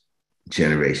perverse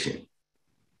generation.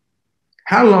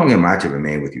 How long am I to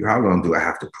remain with you? How long do I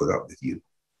have to put up with you?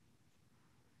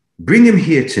 Bring him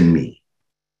here to me.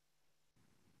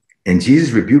 And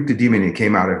Jesus rebuked the demon and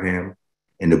came out of him,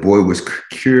 and the boy was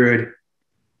cured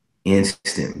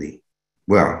instantly.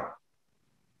 Well,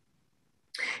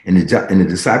 and the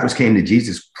disciples came to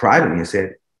Jesus privately and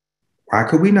said, why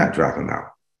could we not drive him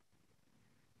out?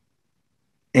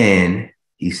 And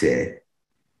he said,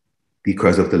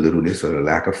 because of the littleness or the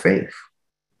lack of faith.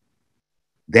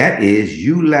 That is,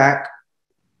 you lack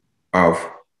of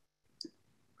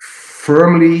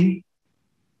firmly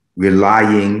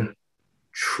relying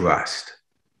trust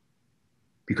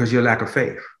because your lack of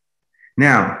faith.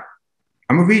 Now,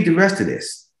 I'm going to read the rest of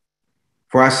this.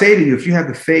 For I say to you, if you have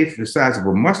the faith the size of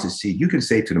a mustard seed, you can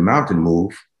say to the mountain,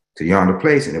 move to yonder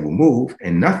place, and it will move,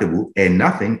 and nothing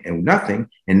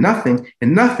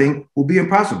will be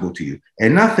impossible to you.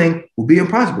 And nothing will be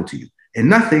impossible to you. And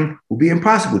nothing will be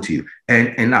impossible to you.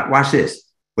 And now watch this.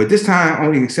 But this time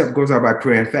only except goes out by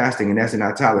prayer and fasting, and that's in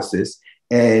italics.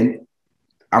 And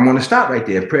I'm going to stop right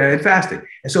there, prayer and fasting.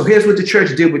 And so here's what the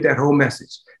church did with that whole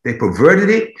message. They perverted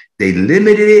it, they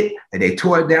limited it, and they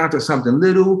tore it down to something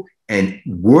little and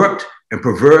warped and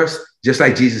perverse, just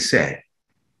like Jesus said.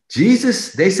 They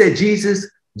said Jesus,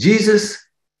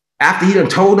 after he done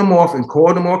told them off and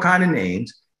called them all kind of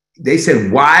names, they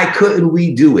said, why couldn't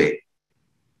we do it?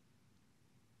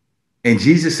 And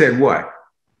Jesus said what?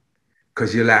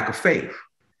 Because your lack of faith.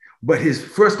 But his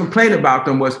first complaint about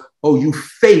them was, oh, you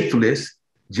faithless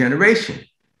generation.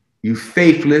 You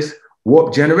faithless,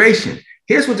 warped generation.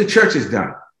 Here's what the church has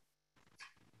done.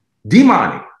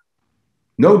 Demonic.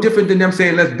 No different than them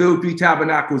saying, let's build 3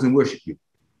 tabernacles and worship you.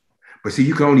 But see,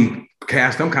 you can only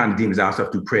cast some kind of demons out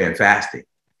stuff through prayer and fasting.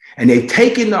 And they've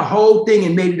taken the whole thing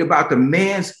and made it about the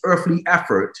man's earthly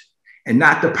effort and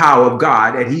not the power of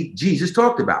God that Jesus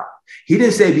talked about. He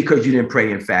didn't say because you didn't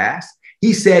pray and fast.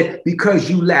 He said because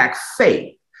you lack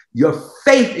faith. Your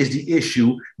faith is the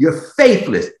issue. You're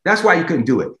faithless. That's why you couldn't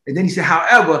do it. And then he said,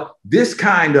 however, this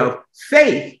kind of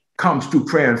faith comes through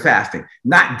prayer and fasting,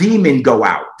 not demon go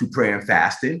out to prayer and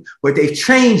fasting, but they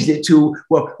changed it to,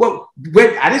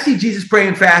 I didn't see Jesus pray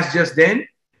and fast just then.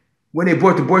 When they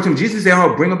brought the boy to him, Jesus said,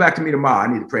 oh, bring him back to me tomorrow.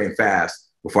 I need to pray and fast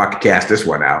before I can cast this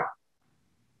one out.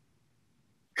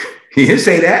 He didn't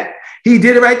say that. He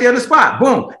did it right there on the spot.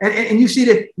 Boom. And you see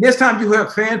that next time you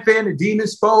heard fanfare, the demon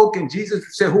spoke and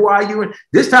Jesus said, who are you? And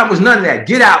this time was none of that.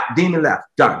 Get out, demon left.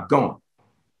 Done, gone.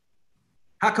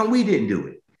 How come we didn't do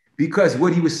it? Because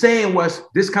what he was saying was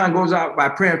this kind goes out by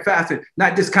prayer and fasting,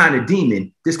 not this kind of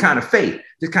demon, this kind of faith.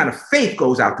 This kind of faith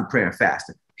goes out through prayer and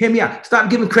fasting. Hear me out. Stop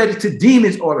giving credit to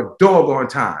demons all the doggone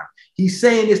time. He's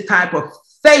saying this type of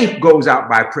faith goes out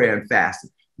by prayer and fasting.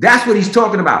 That's what he's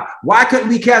talking about. Why couldn't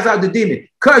we cast out the demon?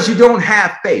 Because you don't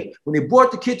have faith. When they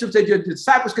brought the kids up, said your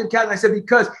disciples couldn't cast out, I said,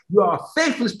 because you are a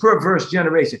faithless, perverse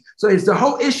generation. So it's the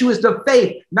whole issue is the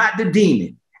faith, not the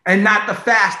demon. And not the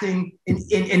fasting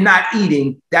and not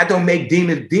eating. That don't make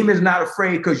demons. Demons not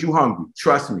afraid because you're hungry.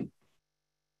 Trust me.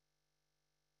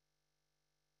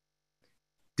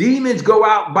 Demons go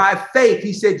out by faith.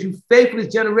 He said, you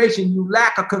faithless generation, you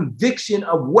lack a conviction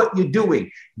of what you're doing.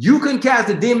 You can cast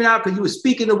a demon out because you were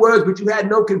speaking the words, but you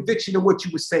had no conviction of what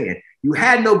you were saying. You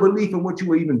had no belief in what you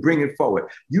were even bringing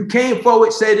forward. You came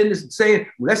forward saying,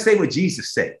 let's say what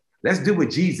Jesus said. Let's do what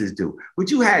Jesus do.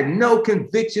 But you had no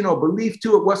conviction or belief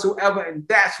to it whatsoever, and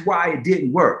that's why it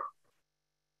didn't work.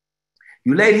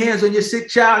 You laid hands on your sick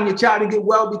child and your child didn't get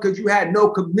well because you had no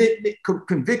commitment,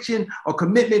 conviction or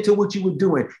commitment to what you were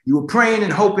doing. You were praying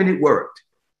and hoping it worked.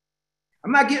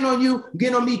 I'm not getting on you, I'm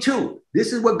getting on me too.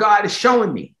 This is what God is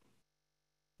showing me.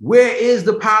 Where is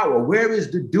the power? Where is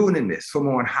the dunamis from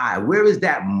on high? Where is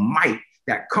that might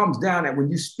that comes down that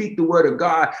when you speak the word of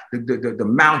God, the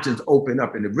mountains open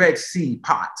up and the Red Sea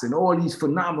pots and all these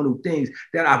phenomenal things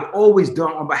that I've always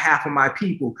done on behalf of my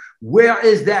people. Where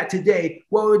is that today?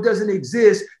 Well, it doesn't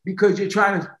exist because you're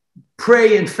trying to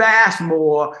pray and fast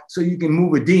more so you can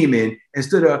move a demon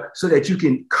instead of so that you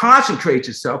can concentrate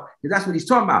yourself. Because that's what he's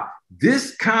talking about.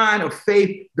 This kind of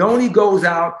faith only goes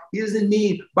out. He doesn't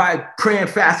mean by praying,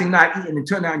 fasting, not eating, and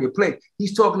turn down your plate.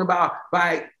 He's talking about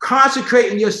by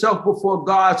consecrating yourself before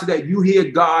God so that you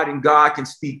hear God and God can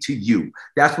speak to you.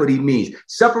 That's what he means.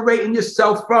 Separating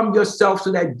yourself from yourself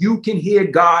so that you can hear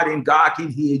God and God can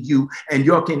hear you, and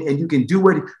you can do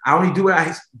what I only do what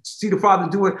I see the Father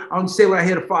do it. I only say what I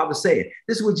hear the Father say.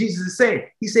 This is what Jesus is saying.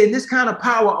 He's saying this kind of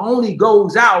power only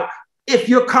goes out if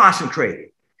you're concentrated.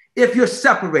 If you're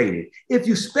separated, if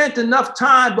you spent enough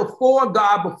time before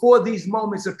God, before these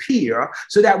moments appear,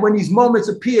 so that when these moments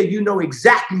appear, you know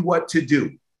exactly what to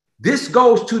do. This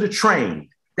goes to the trained.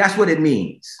 That's what it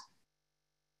means.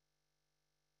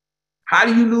 How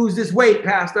do you lose this weight,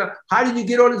 Pastor? How did you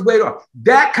get all this weight off?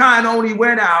 That kind only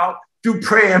went out through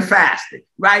prayer and fasting,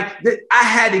 right? I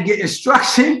had to get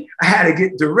instruction. I had to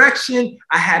get direction.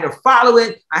 I had to follow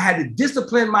it. I had to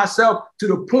discipline myself to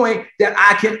the point that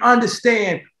I can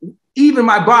understand even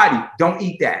my body. Don't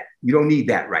eat that. You don't need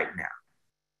that right now.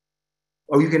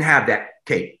 Or you can have that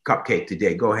cupcake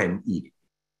today. Go ahead and eat it.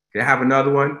 Can I have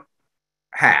another one?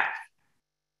 Half.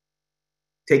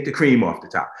 Take the cream off the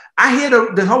top. I hear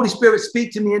the Holy Spirit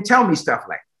speak to me and tell me stuff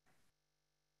like that.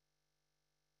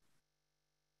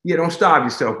 Yeah, don't starve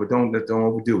yourself, but don't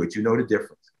overdo it. You know the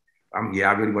difference. Yeah,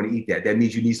 I really want to eat that. That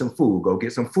means you need some food. Go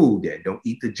get some food then. Don't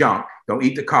eat the junk. Don't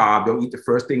eat the carb. Don't eat the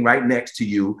first thing right next to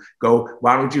you.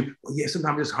 Why don't you? Well, yeah,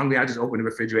 sometimes I'm just hungry. I just open the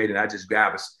refrigerator and I just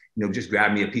grab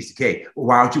me a piece of cake. Well,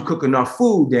 why don't you cook enough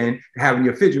food then to have in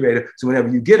your refrigerator so whenever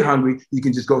you get hungry, you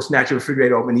can just go snatch your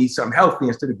refrigerator open and eat something healthy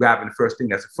instead of grabbing the first thing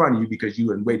that's in front of you because you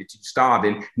hadn't waited till you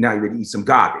starving. Now you're ready to eat some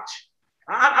garbage.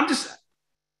 I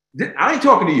ain't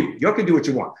talking to you. Y'all can do what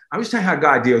you want. I'm just telling you how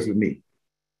God deals with me.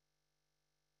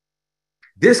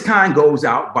 This kind goes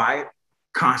out by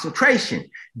concentration,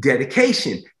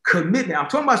 dedication, commitment. I'm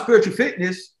talking about spiritual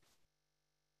fitness.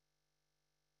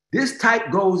 This type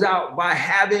goes out by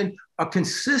having a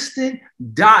consistent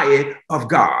diet of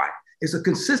God. It's a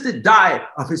consistent diet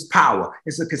of his power.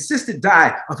 It's a consistent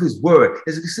diet of his word.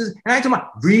 And I ain't talking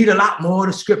about read a lot more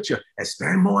of the scripture and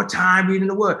spend more time reading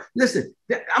the word. Listen,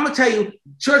 I'm going to tell you,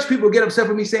 church people get upset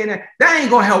with me saying that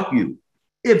ain't going to help you.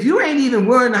 If you ain't even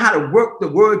learning how to work the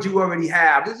words you already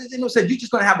have, you're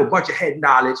just going to have a bunch of head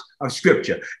knowledge of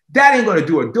scripture. That ain't going to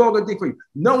do a doggone thing for you.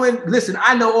 Listen,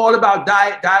 I know all about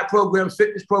diet programs,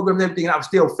 fitness programs, everything, and I was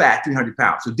still fat, 300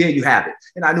 pounds. So there you have it.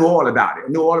 And I knew all about it.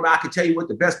 I could tell you what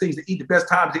the best things to eat, the best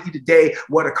times to eat a day,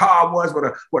 what a carb was,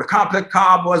 what a complex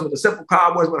carb was, what a simple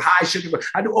carb was, what high sugar was.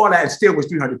 I knew all that and still was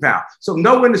 300 pounds. So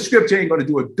knowing the scripture ain't going to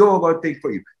do a doggone thing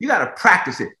for you. You got to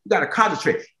practice it. You got to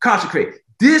concentrate.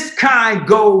 This kind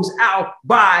goes out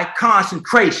by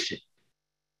consecration.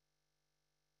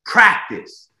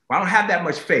 Practice. Well, I don't have that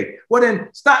much faith. Well, then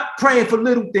stop praying for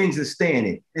little things and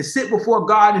standing and sit before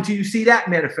God until you see that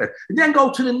manifest. And then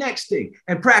go to the next thing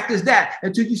and practice that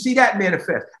until you see that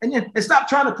manifest. And stop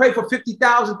trying to pray for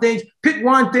 50,000 things. Pick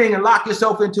one thing and lock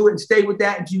yourself into it and stay with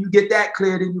that until you get that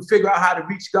cleared and you figure out how to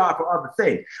reach God for other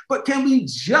things. But can we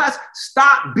just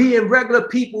stop being regular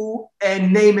people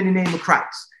and name in the name of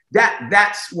Christ?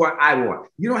 That's what I want.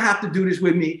 You don't have to do this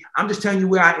with me. I'm just telling you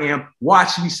where I am.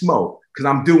 Watch me smoke because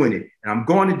I'm doing it and I'm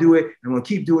going to do it. And I'm going to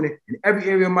keep doing it in every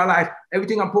area of my life.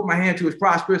 Everything I'm putting my hand to is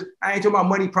prosperous. I ain't talking about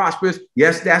money prosperous.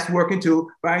 Yes, that's working too,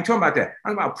 but I ain't talking about that.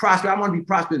 I'm about prosperous. I want to be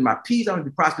prosperous in my peace. I want to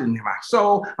be prosperous in my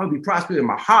soul. I want to be prosperous in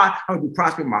my heart. I want to be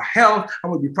prosperous in my health. I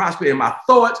want to be prosperous in my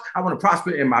thoughts. I want to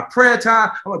prosper in my prayer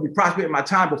time. I want to be prosperous in my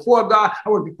time before God. I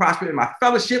want to be prosperous in my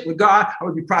fellowship with God. I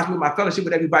want to be prosperous in my fellowship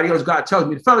with everybody else God tells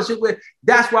me to fellowship with.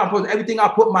 That's why I'm supposed to, everything I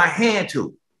put my hand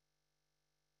to.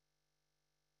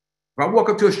 If I walk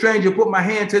up to a stranger, put my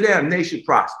hand to them, they should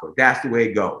prosper. That's the way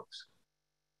it goes.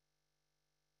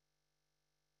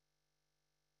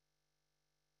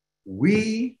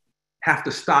 We have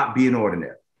to stop being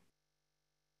ordinary.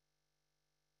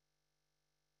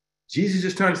 Jesus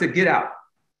just turned and said, get out.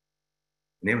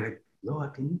 And they were like,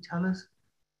 Lord, can you tell us,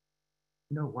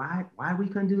 why we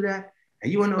couldn't do that?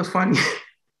 And you want to know what's funny?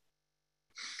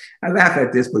 I laugh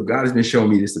at this, but God has been showing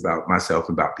me this about myself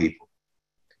and about people.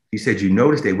 He said, you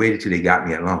notice they waited till they got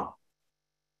me alone.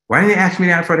 Why didn't they ask me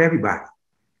that in front of everybody?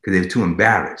 Because they were too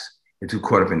embarrassed. They're too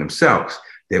caught up in themselves.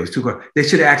 They should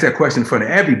have asked that question in front of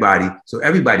everybody so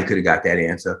everybody could have got that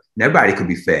answer and everybody could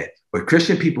be fed. But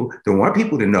Christian people don't want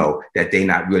people to know that they're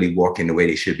not really walking the way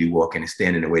they should be walking and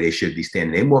standing the way they should be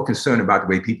standing. They're more concerned about the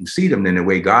way people see them than the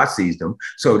way God sees them.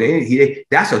 So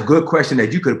that's a good question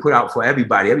that you could have put out for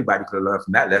everybody. Everybody could have learned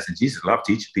from that lesson. Jesus loved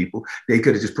teaching people. They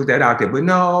could have just put that out there. But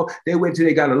no, they went till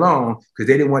they got alone because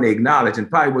they didn't want to acknowledge, and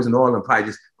probably wasn't all of them, probably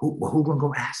just, who gonna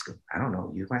go ask them? I don't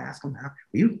know. You gonna ask them?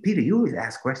 Peter, you always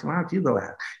ask questions. Why don't you go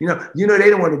ask? You know, they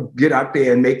don't want to get out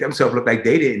there and make themselves look like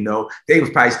they didn't know. They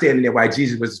was probably standing there while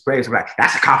Jesus was praying. So like,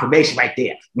 that's a confirmation right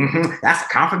there. That's a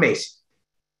confirmation.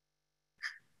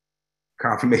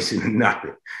 Confirmation of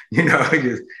nothing. I knew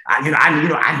that.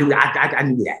 I knew that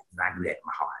in my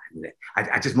heart. I knew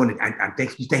that. I just wanted. I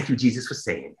thank you, Jesus, for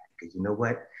saying that, because you know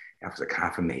what? That was a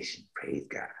confirmation. Praise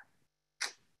God.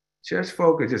 Church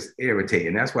folk are just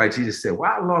irritating. That's why Jesus said,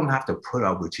 "Why long have to put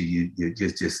up with you? You're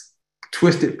just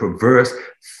twisted, perverse,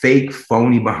 fake,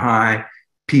 phony behind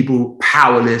people,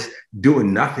 powerless,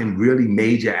 doing nothing really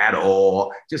major at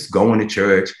all, just going to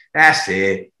church. That's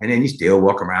it. And then you still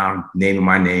walk around naming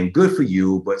my name. Good for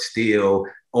you, but still,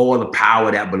 all the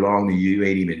power that belonged to you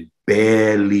ain't even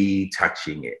barely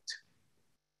touching it."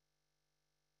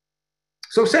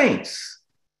 So, saints,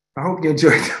 I hope you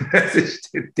enjoyed the message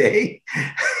today.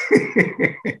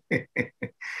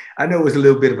 I know it was a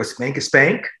little bit of a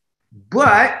spank,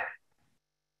 but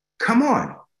come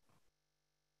on.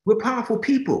 We're powerful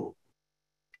people.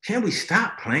 Can we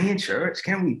stop playing church?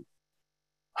 Can we?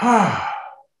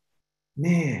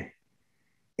 Man.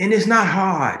 And it's not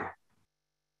hard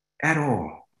at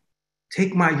all.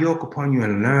 Take my yoke upon you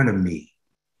and learn of me.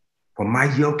 For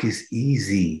my yoke is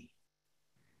easy.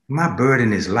 My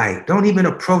burden is light. Don't even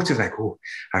approach it like, oh,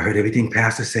 I heard everything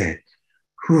Pastor said.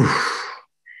 Whew.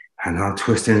 I know I'm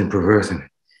twisting and perverse. And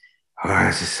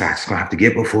I'm just going to have to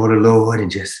get before the Lord and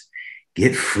just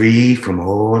get free from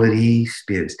all of these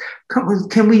spirits.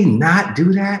 Can we not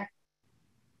do that?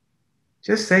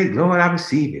 Just say, Lord, I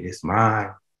receive it. It's mine.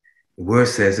 The word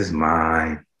says it's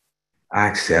mine. I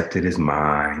accept it as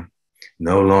mine.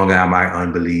 No longer am I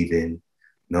unbelieving.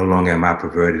 No longer am I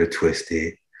perverted or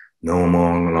twisted. No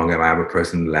longer am I a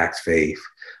person who lacks faith.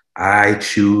 I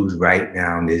choose right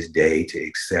now in this day to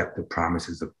accept the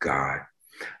promises of God.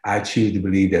 I choose to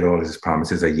believe that all of his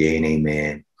promises are yea and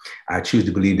amen. I choose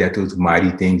to believe that those mighty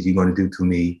things you're going to do to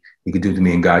me, you can do to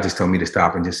me. And God just told me to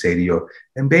stop and just say to you,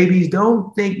 and babies,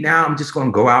 don't think now I'm just going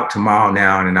to go out tomorrow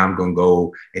now and I'm going to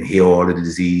go and heal all of the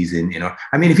disease. And,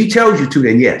 I mean, if he tells you to,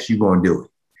 then yes, you're going to do it.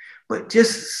 But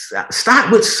just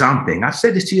start with something. I've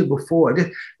said this to you before.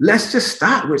 Let's just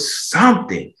start with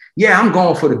something. Yeah, I'm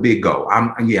going for the big go.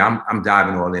 I'm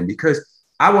diving all in because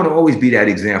I want to always be that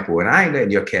example. And I ain't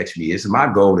letting you catch me.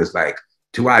 My goal is like,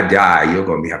 till I die, you're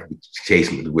going to have to chase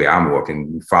me the way I'm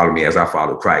walking, follow me as I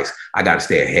follow Christ. I got to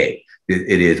stay ahead.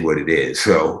 It is what it is.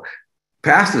 So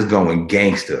Pastor's going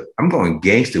gangster. I'm going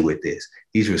gangster with this.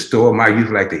 He's restored my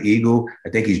youth like the eagle. I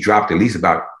think he's dropped at least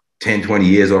about 10, 20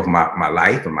 years off my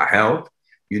life and my health.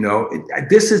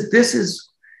 This is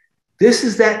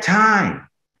that time.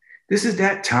 This is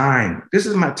that time. This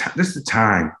is my time. This is the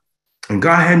time. And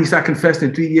God had me start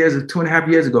confessing 2.5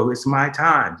 years ago. It's my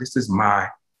time. This is my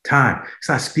time.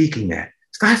 Start speaking that.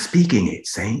 Start speaking it,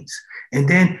 saints. And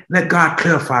then let God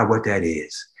clarify what that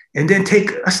is. And then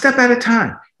take a step at a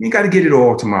time. You ain't got to get it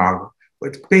all tomorrow.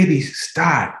 But babies,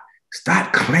 start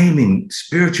claiming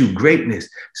spiritual greatness,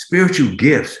 spiritual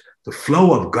gifts, the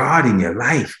flow of God in your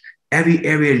life, every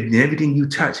area and everything you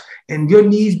touch, and your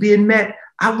needs being met.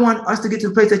 I want us to get to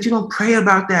the place that you don't pray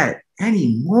about that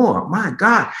anymore. My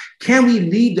God, can we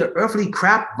leave the earthly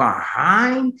crap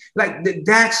behind? Like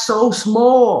that's so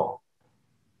small.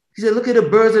 He said, look at the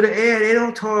birds of the air.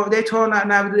 They toil not,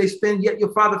 neither do they spin, yet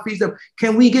your Father feeds them.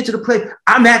 Can we get to the place?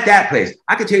 I'm at that place.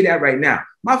 I can tell you that right now.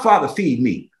 My Father feeds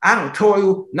me. I don't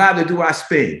toil, neither do I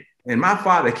spin. And my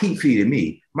Father keep feeding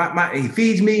me. He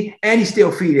feeds me, and he still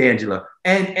feeds Angela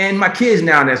and my kids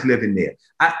now that's living there.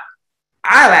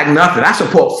 I lack nothing. I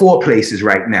support 4 places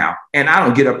right now, and I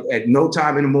don't get up at no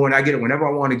time in the morning. I get up whenever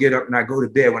I want to get up, and I go to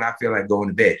bed when I feel like going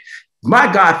to bed.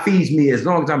 My God feeds me as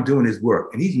long as I'm doing his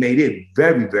work, and he's made it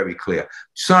very, very clear.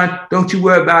 Son, don't you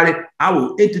worry about it. I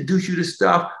will introduce you to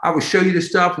stuff. I will show you the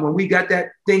stuff. When we got that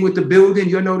thing with the building,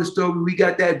 you'll know the story. We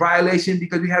got that violation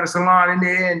because we had a salon in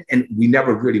there, and we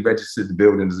never really registered the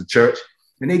building as a church.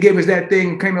 And they gave us that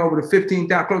thing, came over to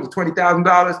 $15,000, close to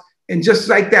 $20,000. And just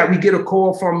like that, we get a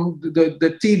call from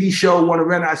the TV show, want to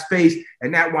rent our space,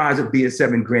 and that winds up being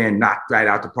 $7 grand knocked right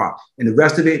out the park. And the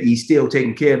rest of it, he's still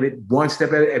taking care of it. One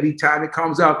step at it. Every time it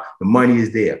comes up, the money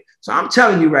is there. So I'm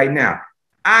telling you right now,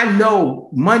 I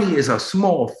know money is a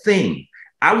small thing.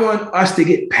 I want us to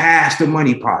get past the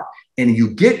money part And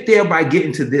you get there by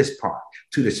getting to this part,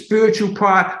 to the spiritual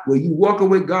part where you walking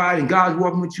with God and God's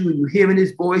walking with you and you're hearing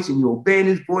his voice and you're obeying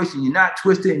his voice and you're not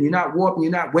twisted and you're not warping,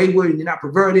 you're not wayward and you're not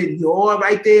perverted and you're all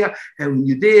right there. And when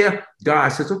you're there, God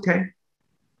says, okay.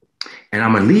 And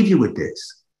I'm going to leave you with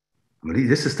this.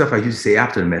 This is stuff I used to say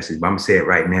after the message, but I'm going to say it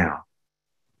right now.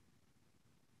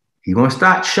 He's going to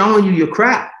start showing you your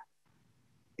crap.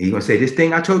 He's going to say, this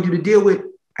thing I told you to deal with,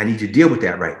 I need you to deal with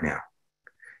that right now.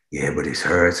 Yeah, but it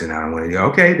hurts and I don't want to.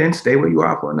 Okay, then stay where you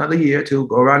are for another year or two.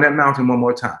 Go around that mountain one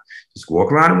more time. Just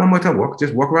walk around it one more time.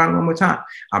 Just walk around it one more time.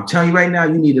 I'm telling you right now,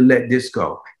 you need to let this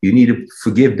go. You need to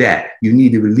forgive that. You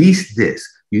need to release this.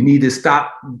 You need to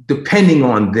stop depending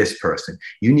on this person.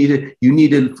 You need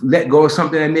to let go of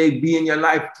something that may be in your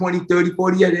life 20, 30,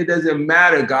 40 years. It doesn't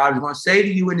matter. God is going to say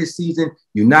to you in this season,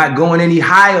 you're not going any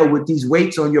higher with these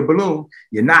weights on your balloon.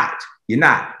 You're not. You're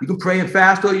not. You can pray and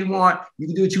fast all you want. You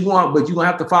can do what you want, but you're going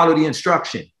to have to follow the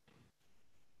instruction.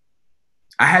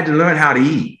 I had to learn how to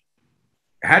eat.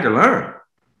 I had to learn.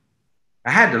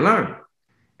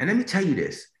 And let me tell you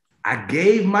this. I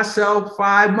gave myself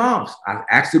 5 months. I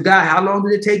asked the guy, how long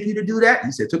did it take you to do that?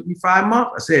 He said, it took me 5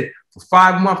 months. I said, for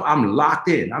 5 months, I'm locked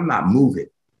in. I'm not moving.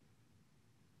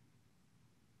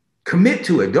 Commit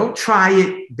to it. Don't try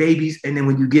it, babies. And then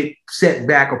when you get set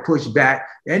back or pushed back,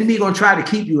 the enemy going to try to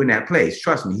keep you in that place.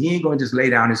 Trust me, he ain't going to just lay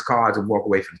down his cards and walk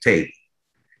away from the table.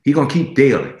 He's going to keep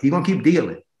dealing. He's going to keep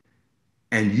dealing.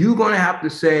 And you're going to have to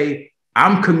say,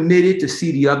 I'm committed to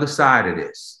see the other side of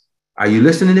this. Are you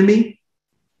listening to me?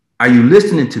 Are you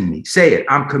listening to me? Say it.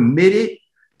 I'm committed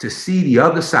to see the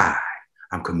other side.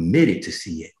 I'm committed to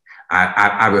see it.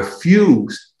 I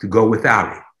refuse to go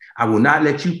without it. I will not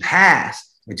let you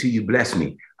pass until you bless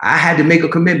me. I had to make a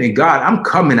commitment. God, I'm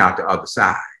coming out the other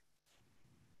side.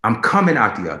 I'm coming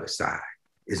out the other side.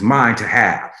 It's mine to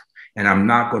have, and I'm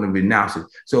not going to renounce it.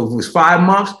 So if it was 5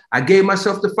 months, I gave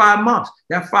myself the 5 months.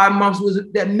 That 5 months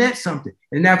that meant something.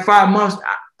 And that 5 months,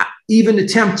 even the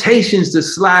temptations to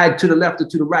slide to the left or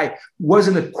to the right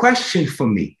wasn't a question for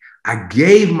me. I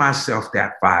gave myself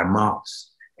that 5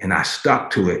 months and I stuck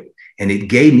to it. And it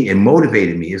gave me, it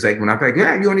motivated me. It's like when I'm like,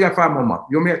 yeah, you only got 5 more months.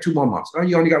 You only got 2 more months. Oh,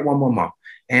 you only got 1 more month.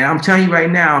 And I'm telling you right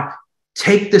now,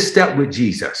 take the step with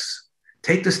Jesus.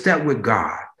 Take the step with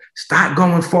God. Start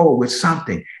going forward with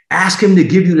something. Ask him to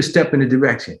give you the step in the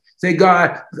direction. Say,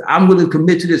 God, I'm going to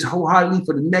commit to this wholeheartedly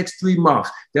for the next 3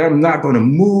 months, that I'm not going to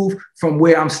move from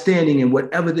where I'm standing in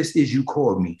whatever this is you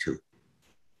called me to.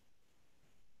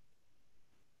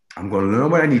 I'm going to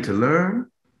learn what I need to learn.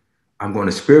 I'm going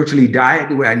to spiritually diet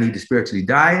the way I need to spiritually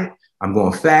diet. I'm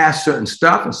going to fast certain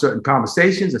stuff and certain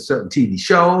conversations and certain TV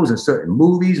shows and certain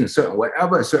movies and certain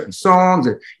whatever, and certain songs,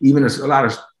 and even a lot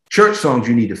of church songs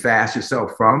you need to fast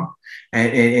yourself from,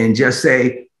 and just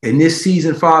say, in this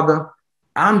season, Father,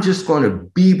 I'm just going to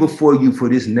be before you for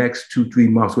this next 2, 3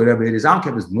 months, whatever it is. I don't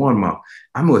care if it's 1 month.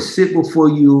 I'm going to sit before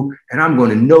you and I'm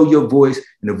going to know your voice,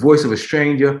 and the voice of a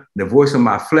stranger, and the voice of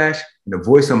my flesh, and the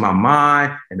voice of my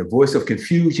mind, and the voice of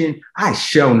confusion. I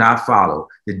shall not follow.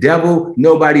 The devil,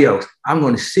 nobody else. I'm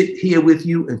going to sit here with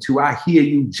you until I hear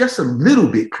you just a little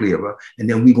bit clearer, and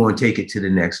then we're going to take it to the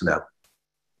next level.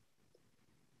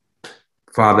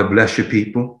 Father, bless your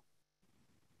people.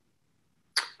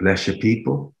 Bless your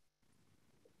people.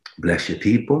 Bless your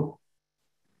people.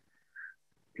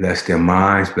 Bless their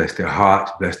minds, bless their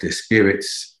hearts, bless their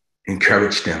spirits.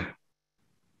 Encourage them.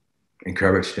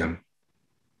 Encourage them.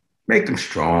 Make them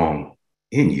strong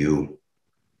in you.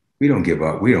 We don't give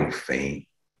up. We don't faint.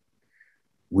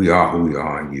 We are who we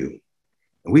are in you.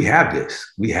 And we have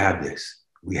this. We have this.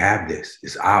 We have this.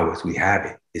 It's ours. We have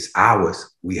it. It's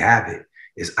ours. We have it.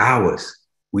 It's ours.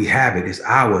 We have it. It's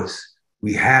ours.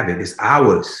 We have it. It's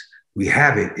ours. We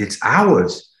have it. It's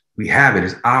ours. We have it.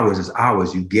 It's ours. It's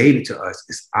ours. You gave it to us.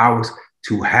 It's ours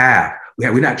to have.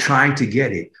 We're not trying to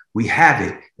get it. We have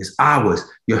it. It's ours.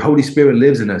 Your Holy Spirit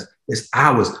lives in us. It's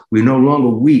ours. We're no longer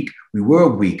weak. We were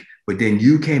weak, but then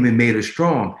you came and made us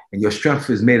strong, and your strength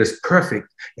has made us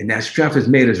perfect, and that strength has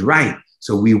made us right.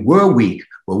 So we were weak,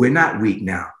 but we're not weak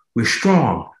now. We're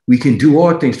strong. We can do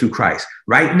all things through Christ.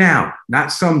 Right now,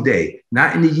 not someday,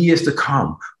 not in the years to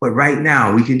come, but right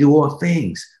now, we can do all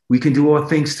things. We can do all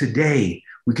things today.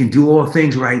 We can do all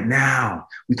things right now.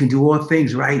 We can do all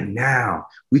things right now.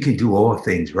 We can do all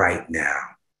things right now.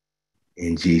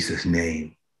 In Jesus'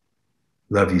 name.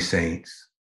 Love you, saints.